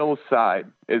Tyreek Hill's side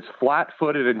is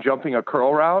flat-footed and jumping a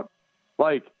curl route,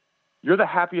 like, you're the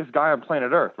happiest guy on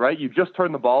planet Earth, right? You just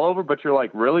turned the ball over, but you're like,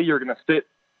 really? You're going to sit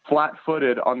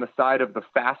flat-footed on the side of the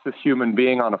fastest human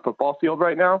being on a football field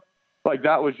right now? Like,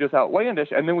 that was just outlandish.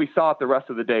 And then we saw it the rest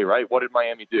of the day, right? What did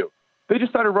Miami do? They just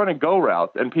started running go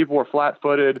routes, and people were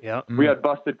flat-footed. Yeah. We had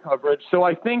busted coverage. So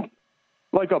I think,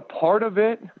 like, a part of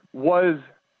it was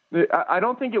I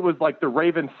don't think it was like the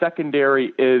Ravens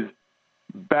secondary is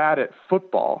bad at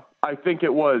football. I think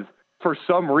it was, for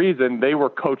some reason, they were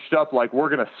coached up like we're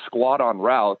going to squat on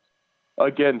routes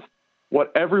against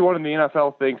what everyone in the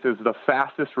NFL thinks is the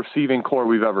fastest receiving core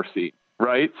we've ever seen,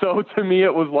 right? So to me,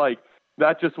 it was like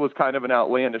that just was kind of an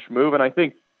outlandish move, and I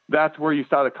think that's where you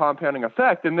saw the compounding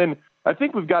effect. And then I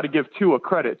think we've got to give Tua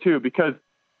credit, too, because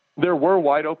there were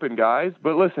wide open guys.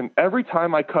 But listen, every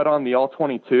time I cut on the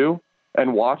All-22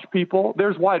 and watch people,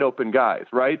 there's wide open guys,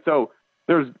 right? So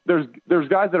there's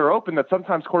guys that are open that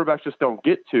sometimes quarterbacks just don't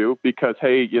get to because,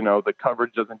 hey, the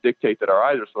coverage doesn't dictate that our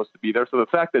eyes are supposed to be there. So the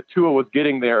fact that Tua was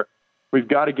getting there, we've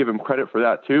got to give him credit for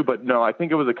that, too. But no, I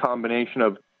think it was a combination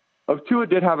of Tua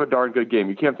did have a darn good game.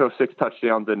 You can't throw 6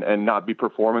 touchdowns and not be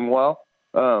performing well.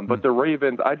 But the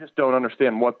Ravens, I just don't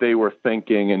understand what they were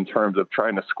thinking in terms of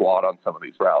trying to squat on some of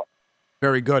these routes.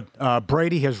 Very good.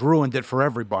 Brady has ruined it for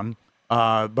everyone.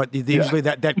 But usually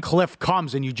that cliff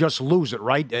comes and you just lose it,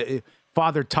 right?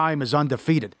 Father Time is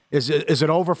undefeated. Is it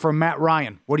over for Matt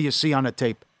Ryan? What do you see on the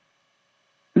tape?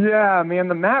 Yeah, man,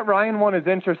 the Matt Ryan one is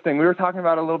interesting. We were talking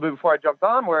about it a little bit before I jumped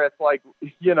on, where it's like,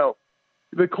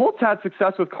 the Colts had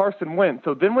success with Carson Wentz.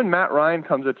 So then when Matt Ryan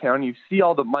comes to town, you see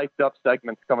all the mic'd up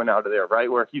segments coming out of there,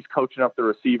 right, where he's coaching up the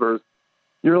receivers.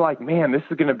 You're like, man, this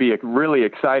is going to be really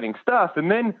exciting stuff. And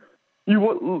then you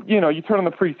turn on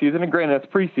the preseason, and granted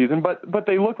it's preseason, but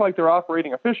they look like they're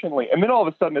operating efficiently. And then all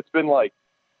of a sudden it's been like,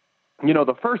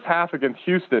 the first half against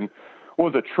Houston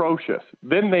was atrocious.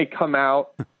 Then they come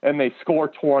out and they score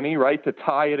 20, right, to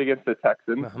tie it against the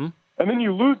Texans. Uh-huh. And then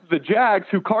you lose to the Jags,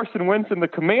 who Carson Wentz and the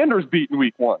Commanders beat in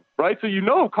week 1, right? So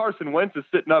Carson Wentz is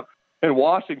sitting up in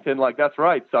Washington like, that's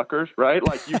right, suckers, right?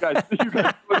 Like, you guys switch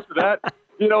to that.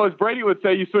 As Brady would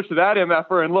say, you switch to that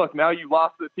MFer, and look, now you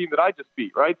lost to the team that I just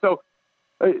beat, right? So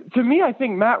to me, I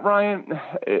think Matt Ryan,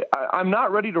 I'm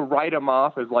not ready to write him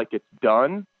off as like it's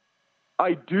done.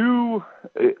 I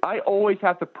always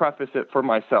have to preface it for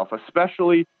myself,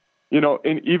 especially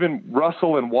in even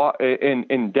Russell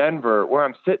in Denver, where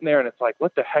I'm sitting there and it's like,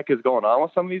 what the heck is going on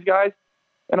with some of these guys?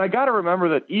 And I got to remember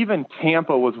that even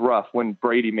Tampa was rough when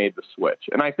Brady made the switch.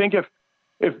 And I think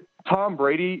if Tom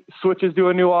Brady switches to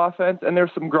a new offense and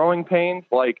there's some growing pains,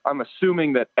 like I'm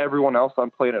assuming that everyone else on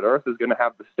planet Earth is going to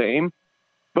have the same.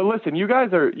 But listen, you guys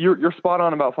you're spot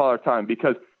on about Father Time,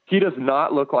 because he does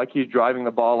not look like he's driving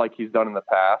the ball like he's done in the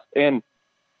past. And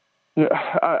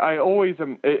I always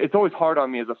am. It's always hard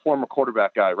on me as a former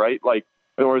quarterback guy, right? Like,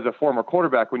 or as a former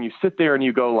quarterback, when you sit there and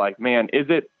you go like, man, is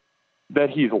it that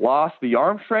he's lost the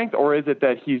arm strength, or is it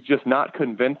that he's just not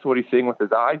convinced what he's seeing with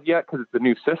his eyes yet because it's a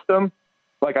new system?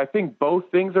 Like, I think both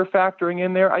things are factoring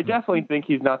in there. I definitely think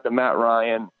he's not the Matt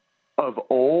Ryan of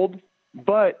old,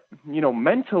 but,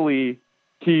 mentally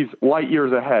he's light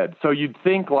years ahead. So you'd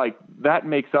think like that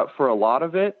makes up for a lot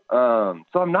of it. So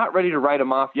I'm not ready to write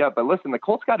him off yet, but listen, the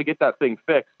Colts got to get that thing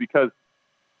fixed because,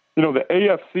 the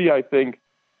AFC, I think,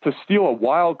 to steal a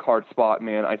wild card spot,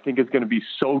 man, I think is going to be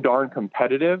so darn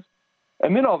competitive.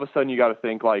 And then all of a sudden you got to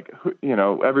think like,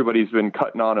 everybody's been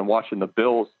cutting on and watching the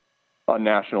Bills on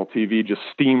national TV just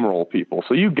steamroll people.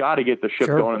 So you got to get the ship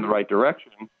going in the right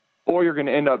direction, or you're going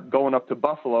to end up going up to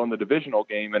Buffalo in the divisional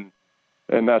game, and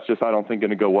that's just, I don't think,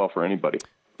 going to go well for anybody.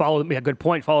 Good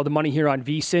point. Follow the money here on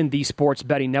VSiN, the Sports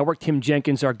Betting Network. Tim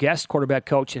Jenkins, our guest, quarterback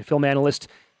coach and film analyst.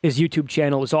 His YouTube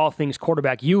channel is All Things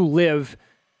Quarterback. You live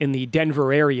in the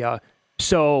Denver area.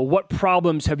 So what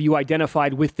problems have you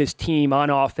identified with this team on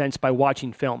offense by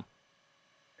watching film?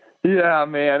 Yeah,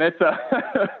 man. It's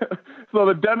so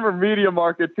the Denver media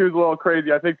market, too, is a little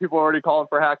crazy. I think people are already calling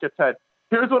for Hackett's head.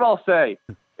 Here's what I'll say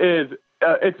is,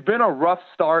 it's been a rough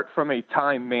start from a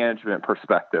time management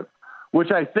perspective, which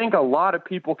I think a lot of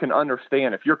people can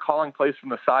understand. If you're calling plays from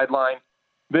the sideline,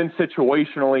 then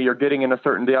situationally you're getting in a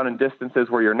certain down and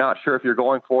distances where you're not sure if you're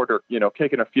going for it or,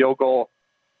 kicking a field goal,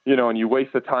 and you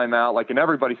waste the timeout. Like, and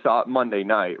everybody saw it Monday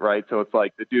night, right? So it's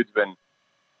like the dude's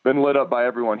been lit up by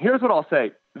everyone. Here's what I'll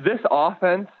say. This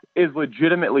offense is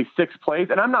legitimately 6 plays,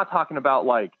 and I'm not talking about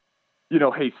like,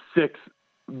 hey, 6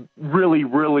 really,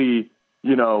 really,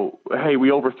 hey,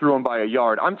 we overthrew them by a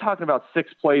yard. I'm talking about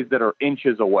 6 plays that are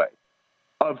inches away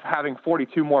of having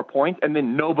 42 more points, and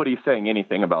then nobody's saying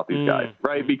anything about these guys,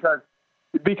 right? Because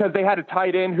they had a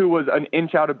tight end who was an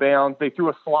inch out of bounds. They threw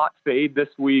a slot fade this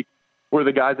week where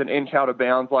the guy's an inch out of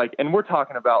bounds, and we're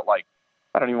talking about like,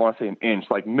 I don't even want to say an inch,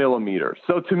 like millimeters.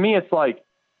 So to me, it's like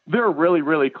they're really,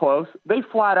 really close. They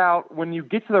flat out, when you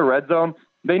get to the red zone,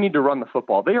 they need to run the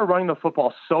football. They are running the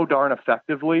football so darn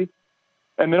effectively.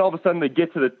 And then all of a sudden they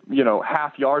get to the,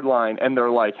 half-yard line, and they're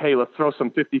like, hey, let's throw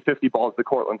some 50-50 balls to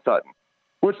Cortland Sutton.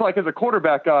 Which, like, as a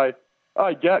quarterback guy,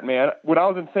 I get, man. When I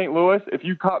was in St. Louis, if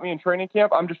you caught me in training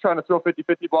camp, I'm just trying to throw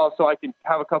 50-50 balls so I can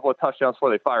have a couple of touchdowns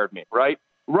before they fired me, right?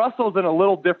 Russell's in a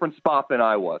little different spot than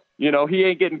I was. He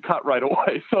ain't getting cut right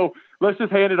away. So let's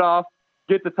just hand it off,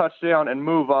 get the touchdown, and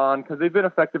move on because they've been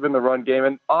effective in the run game.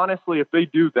 And honestly, if they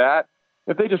do that,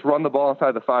 if they just run the ball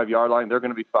inside the 5-yard line, they're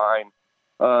going to be fine.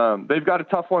 They've got a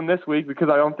tough one this week because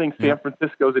I don't think San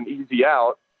Francisco's an easy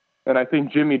out. And I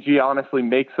think Jimmy G honestly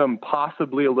makes them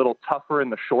possibly a little tougher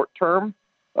in the short term.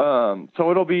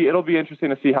 So it'll be interesting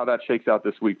to see how that shakes out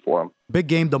this week for them. Big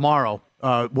game tomorrow.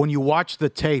 When you watch the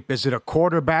tape, is it a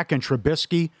quarterback in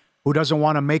Trubisky who doesn't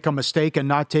want to make a mistake and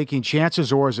not taking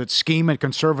chances, or is it scheme and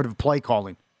conservative play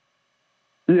calling?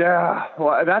 Yeah, well,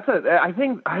 I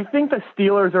think the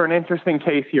Steelers are an interesting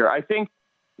case here. I think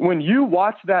when you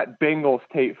watch that Bengals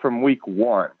tape from week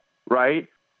 1, right?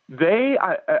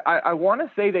 I want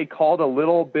to say they called a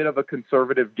little bit of a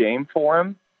conservative game for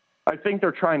him. I think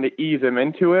they're trying to ease him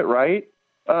into it, right?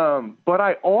 But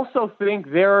I also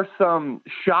think there are some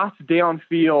shots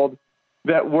downfield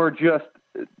that were just,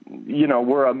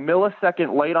 we're a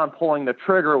millisecond late on pulling the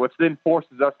trigger, which then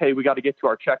forces us, hey, we got to get to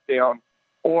our check down,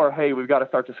 or, hey, we've got to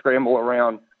start to scramble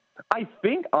around. I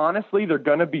think, honestly, they're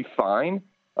going to be fine,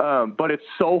 but it's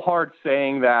so hard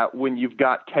saying that when you've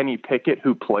got Kenny Pickett,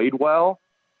 who played well,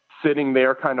 sitting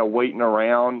there kind of waiting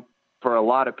around for a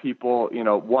lot of people,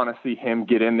 want to see him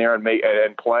get in there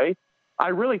and play. I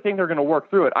really think they're going to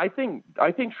work through it. I think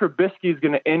Trubisky is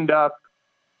going to end up,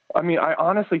 I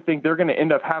honestly think they're going to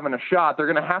end up having a shot. They're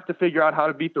going to have to figure out how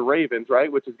to beat the Ravens,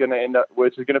 right? Which is going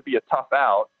to be a tough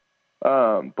out.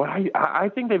 But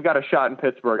I think they've got a shot in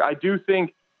Pittsburgh. I do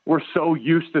think we're so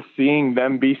used to seeing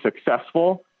them be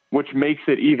successful, which makes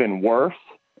it even worse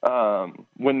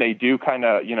when they do kind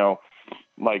of,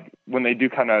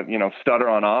 stutter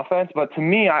on offense. But to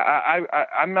me,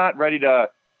 I'm not ready to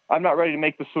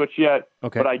make the switch yet.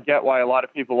 Okay. But I get why a lot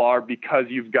of people are, because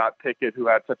you've got Pickett, who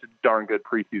had such a darn good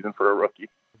preseason for a rookie.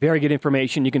 Very good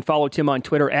information. You can follow Tim on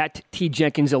Twitter at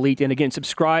TJenkinsElite. And again,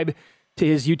 subscribe to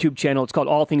his YouTube channel. It's called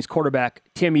All Things Quarterback.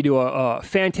 Tim, you do a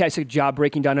fantastic job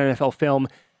breaking down NFL film.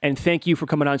 And thank you for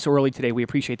coming on so early today. We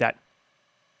appreciate that.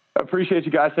 I appreciate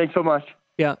you guys. Thanks so much.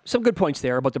 Yeah, some good points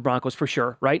there about the Broncos for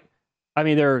sure, right?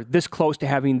 They're this close to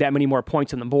having that many more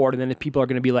points on the board, and then people are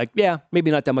going to be like, yeah, maybe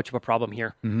not that much of a problem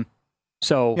here. Mm-hmm.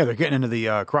 So yeah, they're getting into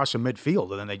the cross of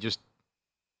midfield, and then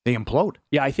they implode.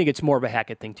 Yeah, I think it's more of a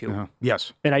Hackett thing, too. Uh-huh.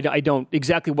 Yes. And I don't,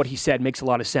 exactly what he said makes a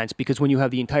lot of sense, because when you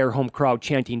have the entire home crowd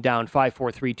chanting down 5,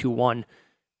 4, 3, 2, 1,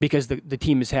 because the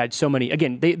team has had so many,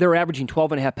 again, they're averaging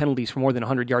 12.5 penalties for more than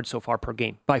 100 yards so far per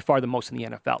game, by far the most in the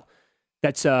NFL.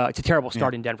 It's a terrible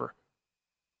start in Denver.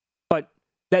 But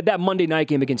that Monday night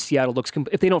game against Seattle looks,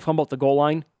 if they don't fumble at the goal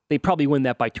line, they probably win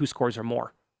that by 2 scores or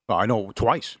more. Well, I know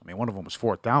twice. One of them was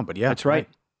 4th down, but yeah. That's right.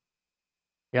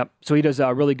 Yep. So he does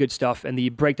really good stuff, and the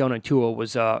breakdown on Tua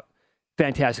was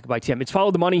fantastic by Tim. It's Follow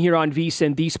the Money here on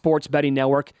VSiN, the Sports Betting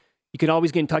Network. You can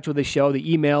always get in touch with the show.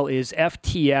 The email is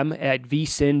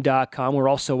ftm@vsin.com. We're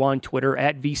also on Twitter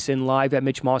at VSiN Live, at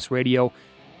Mitch Moss Radio,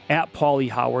 at Paulie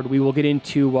Howard. We will get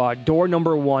into door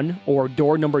number 1 or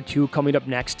door number 2 coming up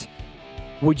next.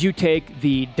 Would you take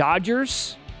the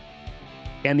Dodgers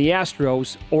and the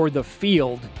Astros or the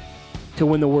field to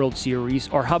win the World Series?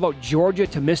 Or how about Georgia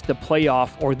to miss the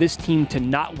playoff, or this team to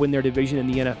not win their division in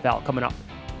the NFL? Coming up.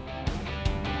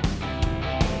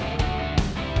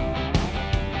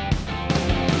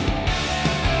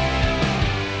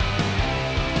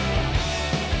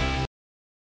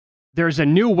 There's a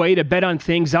new way to bet on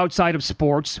things outside of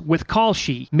sports with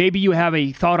Kalshi. Maybe you have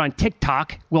a thought on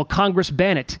TikTok. Will Congress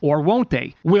ban it? Or won't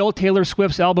they? Will Taylor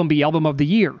Swift's album be Album of the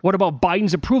Year? What about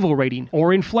Biden's approval rating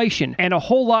or inflation? And a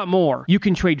whole lot more. You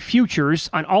can trade futures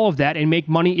on all of that and make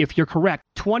money if you're correct.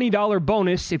 $20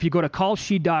 bonus if you go to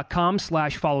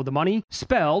kalshi.com/followthemoney,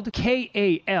 spelled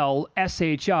KALSHI,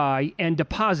 and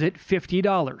deposit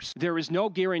 $50. There is no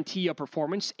guarantee of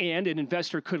performance, and an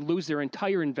investor could lose their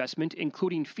entire investment,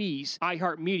 including fees.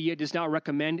 iHeartMedia does not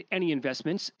recommend any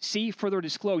investments. See further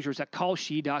disclosures at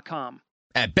kalshi.com.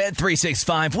 At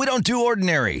Bet365, we don't do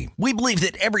ordinary. We believe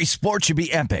that every sport should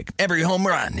be epic. Every home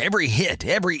run, every hit,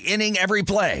 every inning, every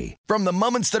play. From the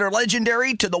moments that are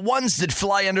legendary to the ones that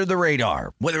fly under the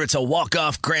radar. Whether it's a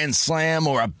walk-off grand slam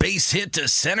or a base hit to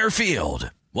center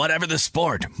field. Whatever the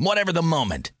sport, whatever the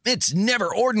moment, it's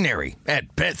never ordinary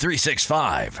at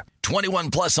Bet365. 21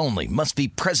 plus only. Must be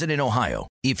present in Ohio.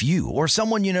 If you or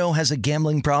someone you know has a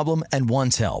gambling problem and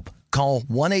wants help, call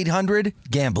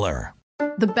 1-800-GAMBLER.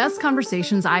 The best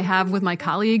conversations I have with my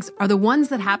colleagues are the ones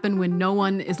that happen when no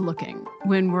one is looking,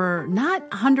 when we're not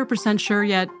 100% sure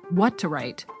yet what to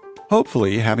write.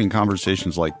 Hopefully, having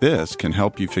conversations like this can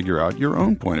help you figure out your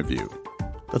own point of view.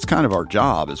 That's kind of our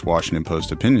job as Washington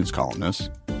Post opinions columnists.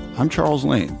 I'm Charles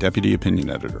Lane, Deputy Opinion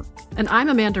Editor. And I'm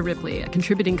Amanda Ripley, a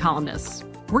contributing columnist.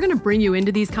 We're going to bring you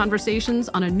into these conversations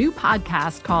on a new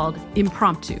podcast called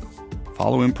Impromptu.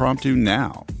 Follow Impromptu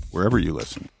now, wherever you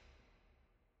listen.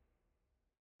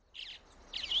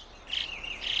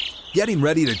 Getting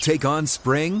ready to take on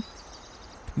spring?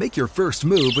 Make your first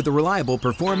move with the reliable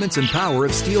performance and power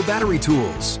of Steel battery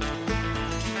tools.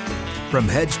 From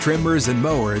hedge trimmers and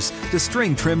mowers to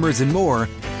string trimmers and more,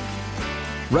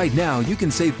 right now you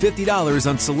can save $50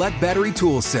 on select battery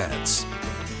tool sets.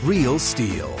 Real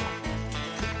Steel.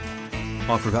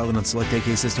 Offer valid on select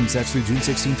AK system sets through June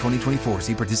 16, 2024.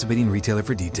 See participating retailer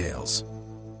for details.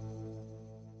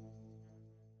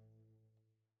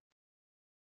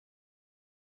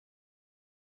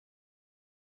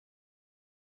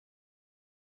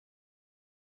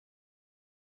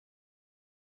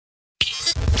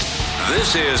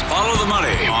 This is Follow the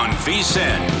Money on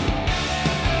VSiN.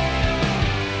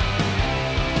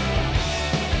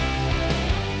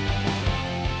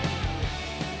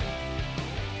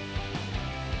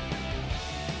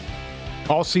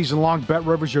 All season long,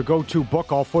 BetRivers, your go-to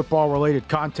book, all football-related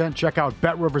content. Check out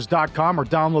BetRivers.com or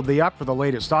download the app for the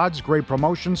latest odds, great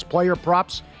promotions, player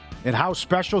props, and house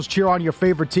specials. Cheer on your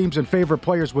favorite teams and favorite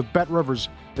players with BetRivers.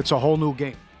 It's a whole new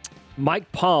game.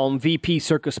 Mike Palm, VP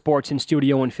Circa Sports, in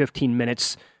studio in 15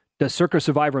 minutes. Does Circa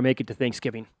Survivor make it to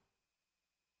Thanksgiving?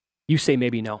 You say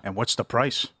maybe no. And what's the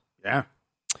price? Yeah.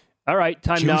 All right,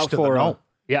 time Choose now to for the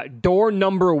no. door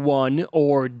number 1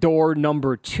 or door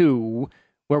number 2,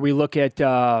 where we look at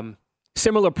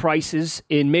similar prices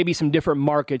in maybe some different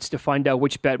markets to find out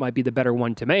which bet might be the better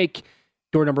one to make.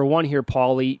 Door number 1 here,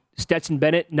 Paulie. Stetson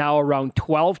Bennett now around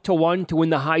 12-1 to win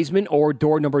the Heisman, or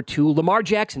door number 2, Lamar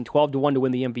Jackson 12-1 to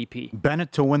win the MVP.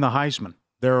 Bennett to win the Heisman.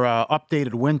 Their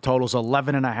updated win total's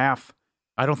 11.5.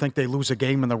 I don't think they lose a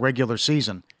game in the regular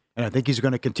season, and I think he's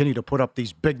going to continue to put up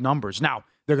these big numbers. Now,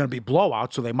 they're going to be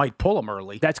blowouts, so they might pull them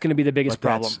early. That's going to be the biggest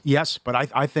problem. Yes, but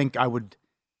I think I would...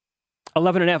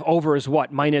 11.5 over is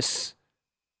what? Minus...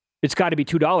 It's got to be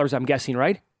 $2, I'm guessing,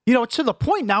 right? You know, it's to the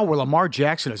point now where Lamar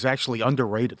Jackson is actually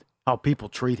underrated, how people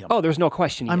treat him. Oh, there's no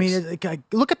question I mean,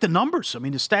 look at the numbers. I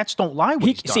mean, the stats don't lie what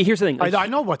he's done. See, here's the thing. I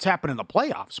know what's happened in the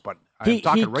playoffs, but he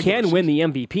can win the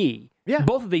season. MVP. Yeah.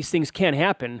 Both of these things can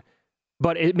happen,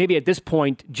 but maybe at this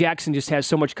point, Jackson just has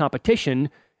so much competition,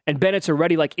 and Bennett's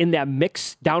already like in that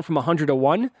mix down from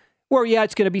 100-1, where, yeah,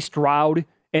 it's going to be Stroud,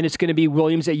 and it's going to be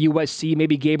Williams at USC,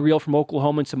 maybe Gabriel from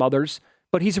Oklahoma and some others,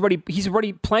 but he's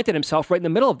already planted himself right in the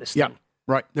middle of this thing.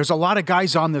 Right. There's a lot of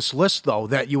guys on this list, though,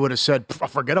 that you would have said,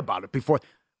 forget about it before.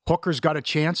 Hooker's got a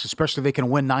chance, especially if they can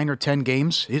win 9 or 10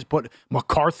 games. He's put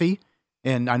McCarthy,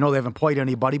 and I know they haven't played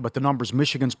anybody, but the numbers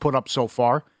Michigan's put up so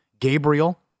far.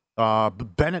 Gabriel,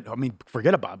 Bennett, I mean,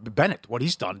 forget about it. Bennett, what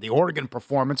he's done. The Oregon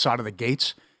performance out of the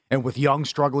gates, and with Young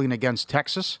struggling against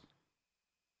Texas.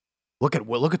 Look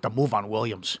at the move on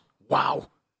Williams. Wow.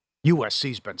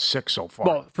 USC's been sick so far.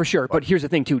 Well, for sure. But here's the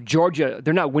thing, too. Georgia,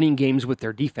 they're not winning games with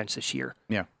their defense this year.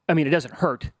 Yeah. I mean, it doesn't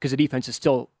hurt because the defense is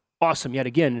still awesome yet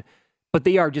again, but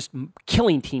they are just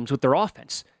killing teams with their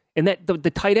offense. And that the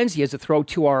tight ends he has to throw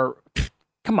to are,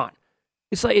 come on.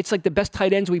 It's like the best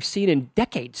tight ends we've seen in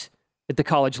decades at the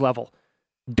college level.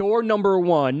 Door number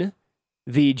 1,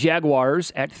 the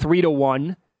Jaguars at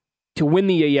 3-1 to win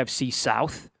the AFC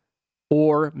South,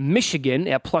 or Michigan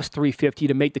at plus 350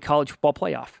 to make the college football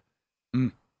playoff.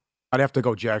 I'd have to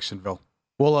go Jacksonville.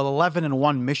 Will an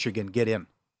 11-1 Michigan get in?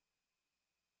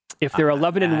 If they're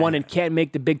 11-1 and can't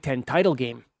make the Big Ten title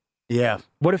game. Yeah.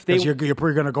 What if you're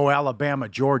probably going to go Alabama,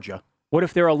 Georgia. What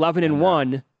if they're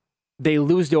 11-1, they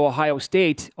lose to Ohio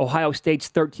State, Ohio State's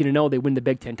 13-0, they win the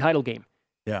Big Ten title game.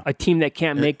 Yeah. A team that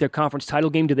can't make their conference title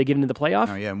game, do they get into the playoff?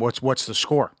 Oh, yeah. And what's the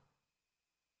score?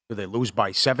 Do they lose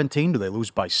by 17? Do they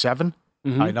lose by 7?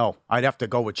 Mm-hmm. I know. I'd have to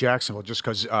go with Jacksonville just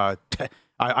because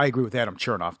I agree with Adam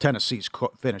Chernoff. Tennessee's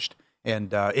finished,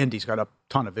 and Indy's got a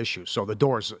ton of issues. So the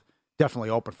door's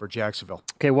definitely open for Jacksonville.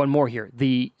 Okay, one more here.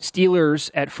 The Steelers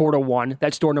at 4-1.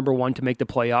 That's door number 1 to make the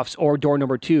playoffs. Or door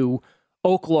number 2,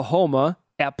 Oklahoma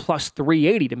at plus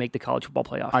 380 to make the college football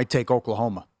playoff. I'd take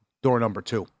Oklahoma, door number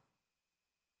 2.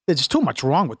 There's too much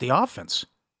wrong with the offense.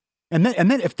 And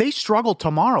then if they struggle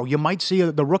tomorrow, you might see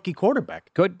the rookie quarterback.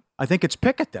 Good. I think it's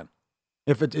Pickett then,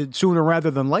 if it's sooner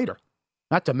rather than later.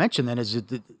 Not to mention then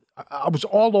I was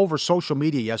all over social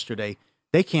media yesterday.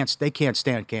 They can't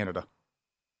stand Canada.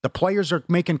 The players are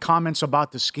making comments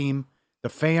about the scheme, the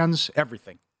fans,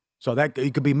 everything. So that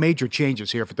it could be major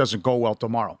changes here if it doesn't go well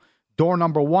tomorrow. Door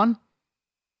number 1,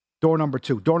 door number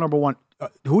 2. Door number 1,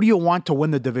 who do you want to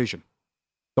win the division?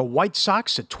 The White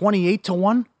Sox at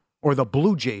 28-1 or the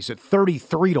Blue Jays at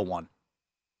 33-1?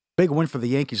 Big win for the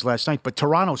Yankees last night, but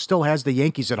Toronto still has the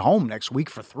Yankees at home next week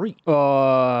for 3.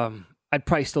 I'd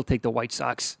probably still take the White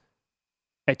Sox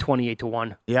at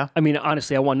 28-1. Yeah? I mean,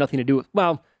 honestly, I want nothing to do with,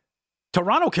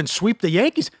 Toronto can sweep the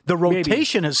Yankees. The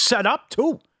rotation is set up,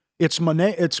 too.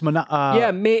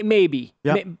 Maybe.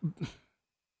 Yeah.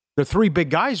 The 3 big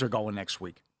guys are going next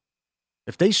week.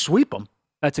 If they sweep them.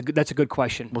 That's a good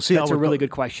question. We'll see. That's a really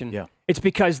good question. Yeah. It's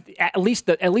because at least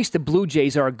the Blue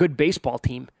Jays are a good baseball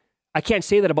team. I can't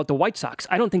say that about the White Sox.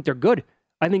 I don't think they're good.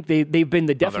 I think they've been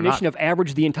the definition of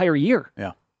average the entire year.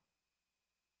 Yeah.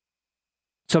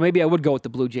 So maybe I would go with the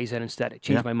Blue Jays then instead. It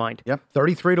changed my mind. Yep.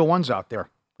 33-1's out there.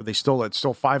 But it's still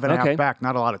 5.5 back.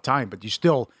 Not a lot of time, but you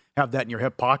still have that in your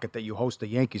hip pocket that you host the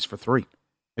Yankees for 3.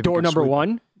 Door number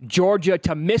 1, Georgia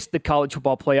to miss the college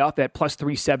football playoff at plus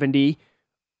 370,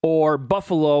 or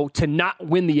Buffalo to not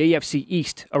win the AFC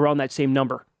East around that same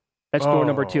number. That's door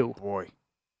number 2. Boy.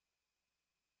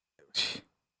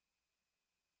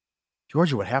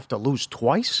 Georgia would have to lose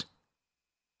twice?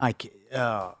 I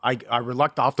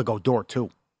reluctant. I'll have to go door 2.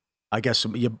 I guess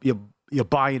you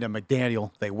buy into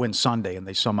McDaniel, they win Sunday, and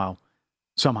they somehow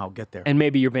get there. And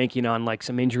maybe you're banking on like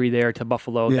some injury there to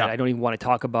Buffalo that I don't even want to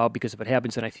talk about, because if it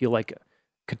happens, then I feel like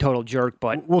a total jerk.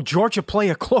 But will Georgia play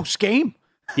a close game?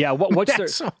 Yeah.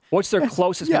 What's their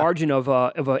closest margin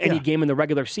of any game in the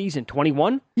regular season?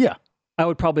 21? Yeah. I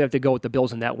would probably have to go with the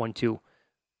Bills in that one too.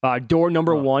 Door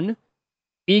number 1,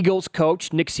 Eagles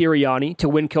coach Nick Sirianni to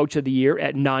win Coach of the Year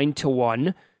at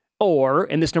 9-1,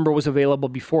 and this number was available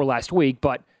before last week,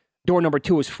 but door number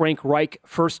 2 is Frank Reich,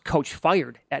 first coach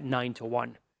fired at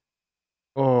 9-1.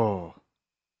 Oh,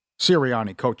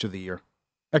 Sirianni, Coach of the Year.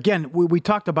 Again, we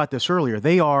talked about this earlier.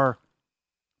 They are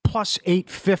plus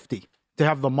 850 to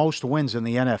have the most wins in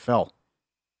the NFL.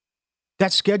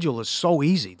 That schedule is so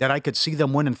easy that I could see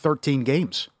them winning 13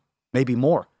 games, maybe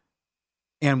more.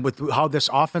 And with how this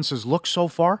offense has looked so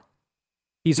far,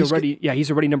 he's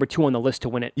already number 2 on the list to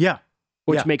win it. Yeah.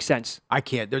 Which makes sense. I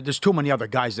can't. There's too many other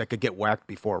guys that could get whacked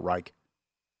before Reich.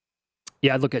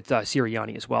 Yeah, I'd look at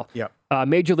Sirianni as well. Yeah.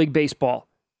 Major League Baseball,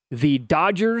 the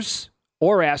Dodgers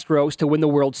or Astros to win the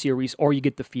World Series, or you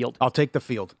get the field. I'll take the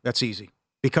field. That's easy.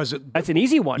 That's an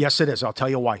easy one. Yes, it is. I'll tell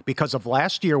you why. Because of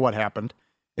last year, what happened,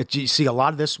 you see a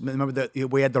lot of this. Remember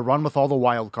we had the run with all the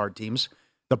wild card teams.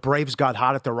 The Braves got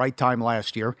hot at the right time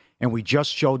last year, and we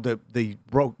just showed the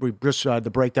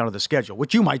breakdown of the schedule,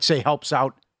 which you might say helps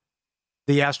out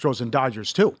the Astros and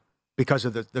Dodgers too, because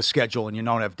of the schedule, and you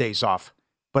don't have days off.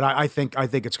 But I think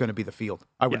it's going to be the field.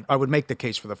 I would make the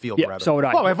case for the field rather. So would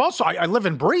I. Well, I live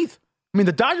and breathe. I mean,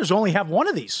 the Dodgers only have one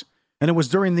of these, and it was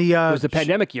during the it was the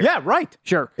pandemic year. Yeah, right.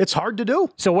 Sure, it's hard to do.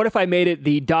 So what if I made it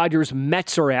the Dodgers,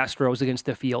 Mets, or Astros against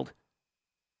the field?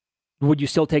 Would you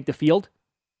still take the field?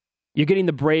 You're getting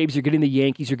the Braves, you're getting the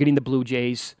Yankees, you're getting the Blue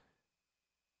Jays,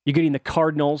 you're getting the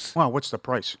Cardinals. Well, what's the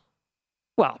price?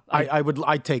 Well,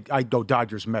 I'd go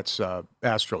Dodgers, Mets,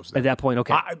 Astros. Then. At that point,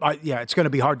 okay. It's going to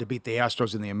be hard to beat the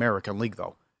Astros in the American League,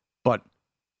 though. But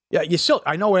yeah,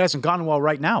 I know it hasn't gone well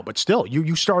right now, but still,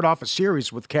 you start off a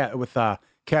series with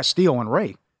Castillo and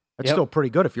Ray. That's still pretty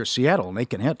good if you're Seattle and they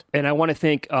can hit. And I want to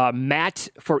thank Matt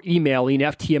for emailing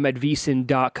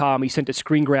ftm@vsin.com. He sent a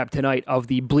screen grab tonight of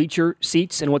the bleacher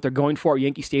seats and what they're going for at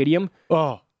Yankee Stadium.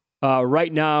 Oh.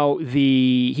 Right now,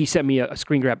 he sent me a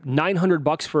screen grab.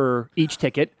 $900 for each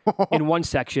ticket in one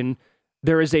section.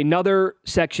 There is another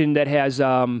section that has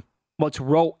it's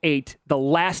row 8. The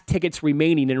last tickets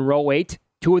remaining in row 8,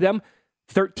 2 of them,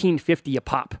 $1,350 a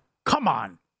pop. Come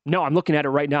on. No, I'm looking at it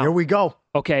right now. Here we go.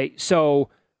 Okay, so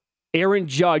Aaron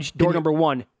Judge, door number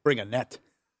 1. Bring a net.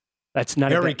 That's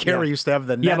not Harry Carey used to have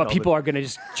the net. Yeah, but people are going to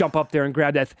just jump up there and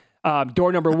grab that.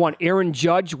 Door number 1, Aaron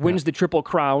Judge wins the Triple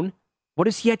Crown. What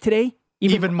is he at today?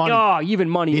 Even money. Oh, even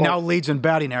money. He now leads in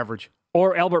batting average.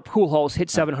 Or Albert Pujols hit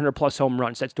 700-plus home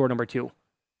runs. That's door number 2.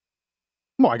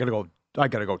 Well, I got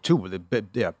to go 2 with it.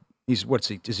 Yeah, is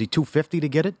he 250 to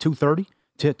get it? 230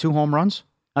 2 home runs?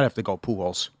 I'd have to go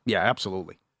Pujols. Yeah,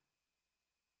 absolutely.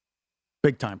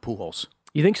 Big time Pujols.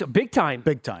 You think so? Big time.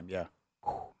 Big time. Yeah.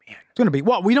 Oh man, it's going to be.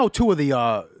 Well, we know 2 of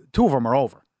them are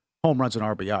over, home runs and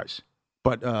RBIs.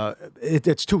 But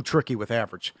it's too tricky with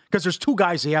average because there's 2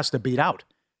 guys he has to beat out.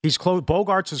 He's close.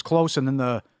 Bogarts is close, and then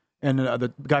the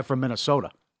guy from Minnesota.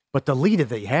 But the lead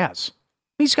that he has,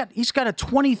 he's got a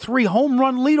 23 home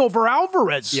run lead over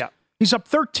Alvarez. Yeah, he's up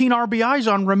 13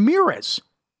 RBIs on Ramirez.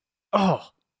 Oh,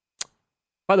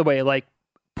 by the way, like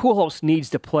Pujols needs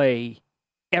to play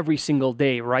every single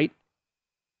day, right?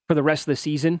 For the rest of the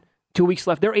season, 2 weeks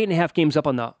left. They're 8.5 games up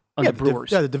on on the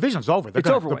Brewers. The division's over.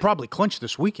 They'll probably clinch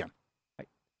this weekend.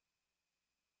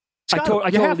 I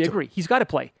totally agree. He's got to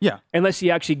play. Yeah. Unless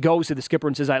he actually goes to the skipper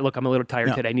and says, look, I'm a little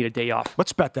tired today. I need a day off.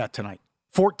 Let's bet that tonight.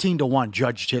 14-1,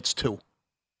 Judge hits 2.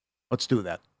 Let's do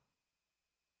that.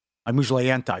 I'm usually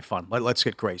anti-fun. Let's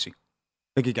get crazy.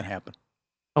 Think it can happen.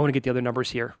 I want to get the other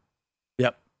numbers here.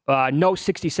 Yep. No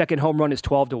 60-second home run is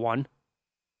 12-1.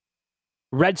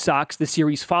 Red Sox, the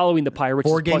series following the Pirates,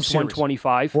 is plus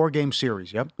 125. 4-game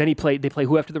series, yep. Then they play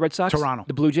who after the Red Sox? Toronto.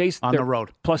 The Blue Jays? On the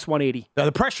road. Plus 180.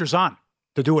 The pressure's on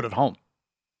to do it at home.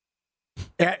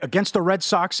 Against the Red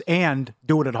Sox and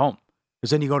do it at home.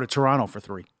 Because then you go to Toronto for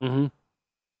 3. Mm-hmm.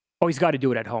 Oh, he's got to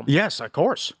do it at home. Yes, of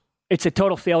course. It's a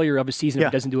total failure of a season if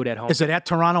he doesn't do it at home. Is it at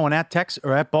Toronto and at Texas?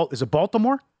 Or is it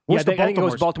Baltimore? I think it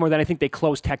goes Baltimore. Then I think they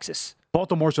close Texas.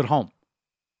 Baltimore's at home.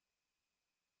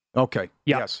 Okay.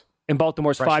 Yeah. Yes. And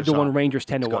Baltimore's 5-1, Rangers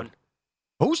 10-1.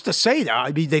 Who's to say that?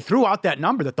 I mean, they threw out that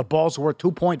number that the ball's worth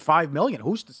 $2.5 million.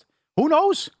 Who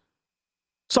knows?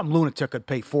 Some lunatic could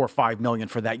pay $4 or $5 million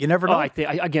for that. You never know.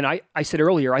 I said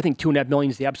earlier, I think $2.5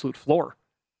 million is the absolute floor.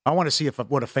 I want to see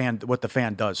what the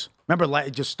fan does. Remember,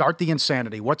 just start the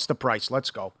insanity. What's the price?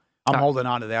 Let's go. I'm holding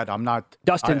on to that. I'm not.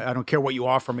 Dustin, I don't care what you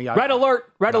offer me. Red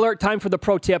alert! Time for the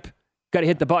pro tip. Got to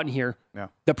hit the button here. Yeah.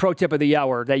 The pro tip of the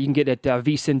hour that you can get at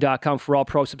vsin.com for all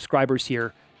pro subscribers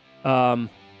here.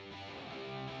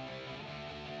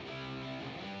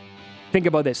 Think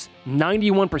about this.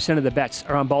 91% of the bets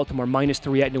are on Baltimore,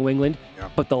 -3 at New England,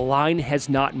 but the line has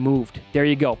not moved. There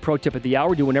you go. Pro tip of the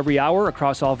hour, doing every hour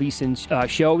across all VSiN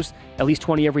shows, at least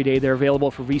 20 every day. They're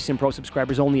available for VSiN Pro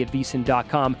subscribers only at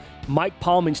vsin.com. Mike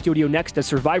Palm in studio next as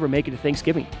Survivor make it to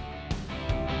Thanksgiving.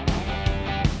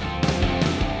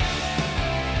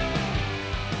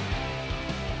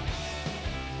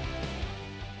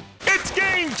 It's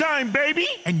game time, baby!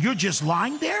 And you're just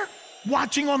lying there?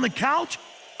 Watching on the couch?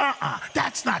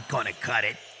 That's not gonna cut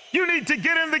it. You need to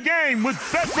get in the game with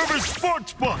BetRivers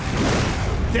Sportsbook.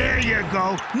 There you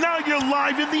go. Now you're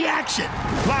live in the action.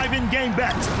 Live in-game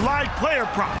bets, live player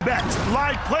prop bets,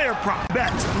 live player prop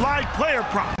bets, live player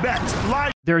prop bets,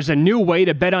 live... There's a new way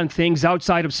to bet on things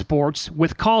outside of sports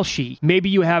with Kalshi. Maybe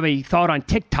you have a thought on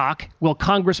TikTok. Will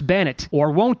Congress ban it? Or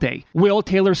won't they? Will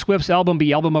Taylor Swift's album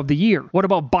be Album of the Year? What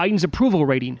about Biden's approval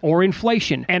rating? Or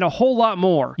inflation? And a whole lot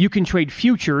more. You can trade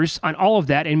futures on all of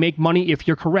that and make money if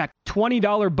you're correct.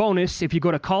 $20 bonus if you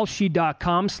go to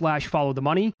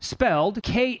kalshi.com/followthemoney, spelled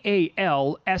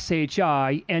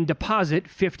KALSHI, and deposit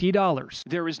 $50.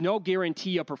 There is no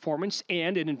guarantee of performance,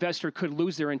 and an investor could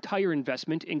lose their entire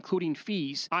investment, including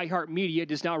fees. iHeartMedia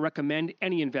does not recommend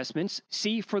any investments.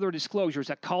 See further disclosures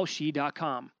at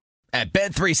kalshi.com. At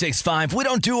Bet365, we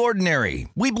don't do ordinary.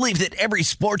 We believe that every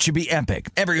sport should be epic.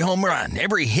 Every home run,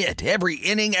 every hit, every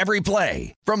inning, every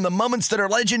play. From the moments that are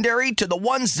legendary to the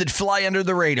ones that fly under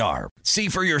the radar. See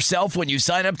for yourself when you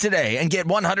sign up today and get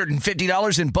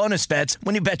 $150 in bonus bets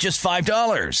when you bet just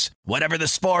 $5. Whatever the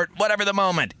sport, whatever the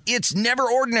moment, it's never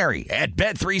ordinary at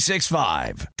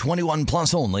Bet365. 21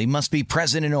 plus only. Must be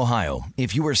present in Ohio.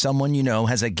 If you or someone you know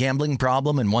has a gambling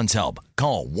problem and wants help,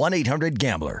 call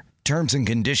 1-800-GAMBLER. Terms and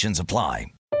conditions apply.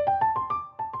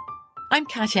 I'm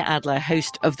Katya Adler,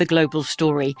 host of The Global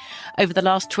Story. Over the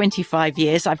last 25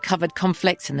 years, I've covered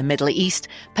conflicts in the Middle East,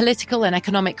 political and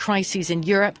economic crises in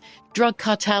Europe, drug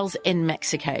cartels in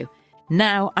Mexico.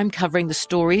 Now I'm covering the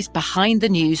stories behind the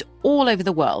news all over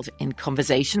the world in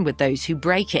conversation with those who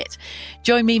break it.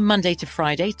 Join me Monday to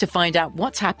Friday to find out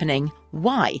what's happening,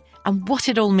 why, and what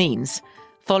it all means.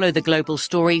 Follow The Global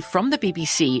Story from the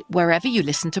BBC wherever you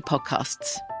listen to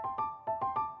podcasts.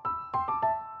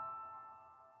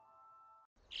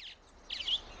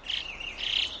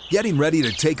 Getting ready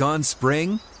to take on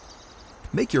spring?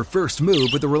 Make your first move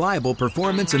with the reliable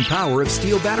performance and power of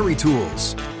Steel battery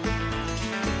tools.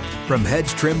 From hedge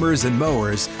trimmers and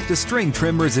mowers to string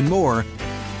trimmers and more,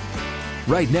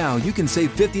 right now you can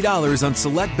save $50 on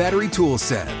select battery tool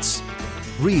sets.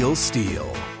 Real Steel.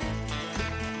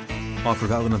 Offer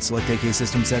valid on select AK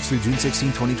system sets through June 16,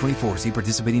 2024. See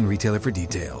participating retailer for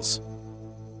details.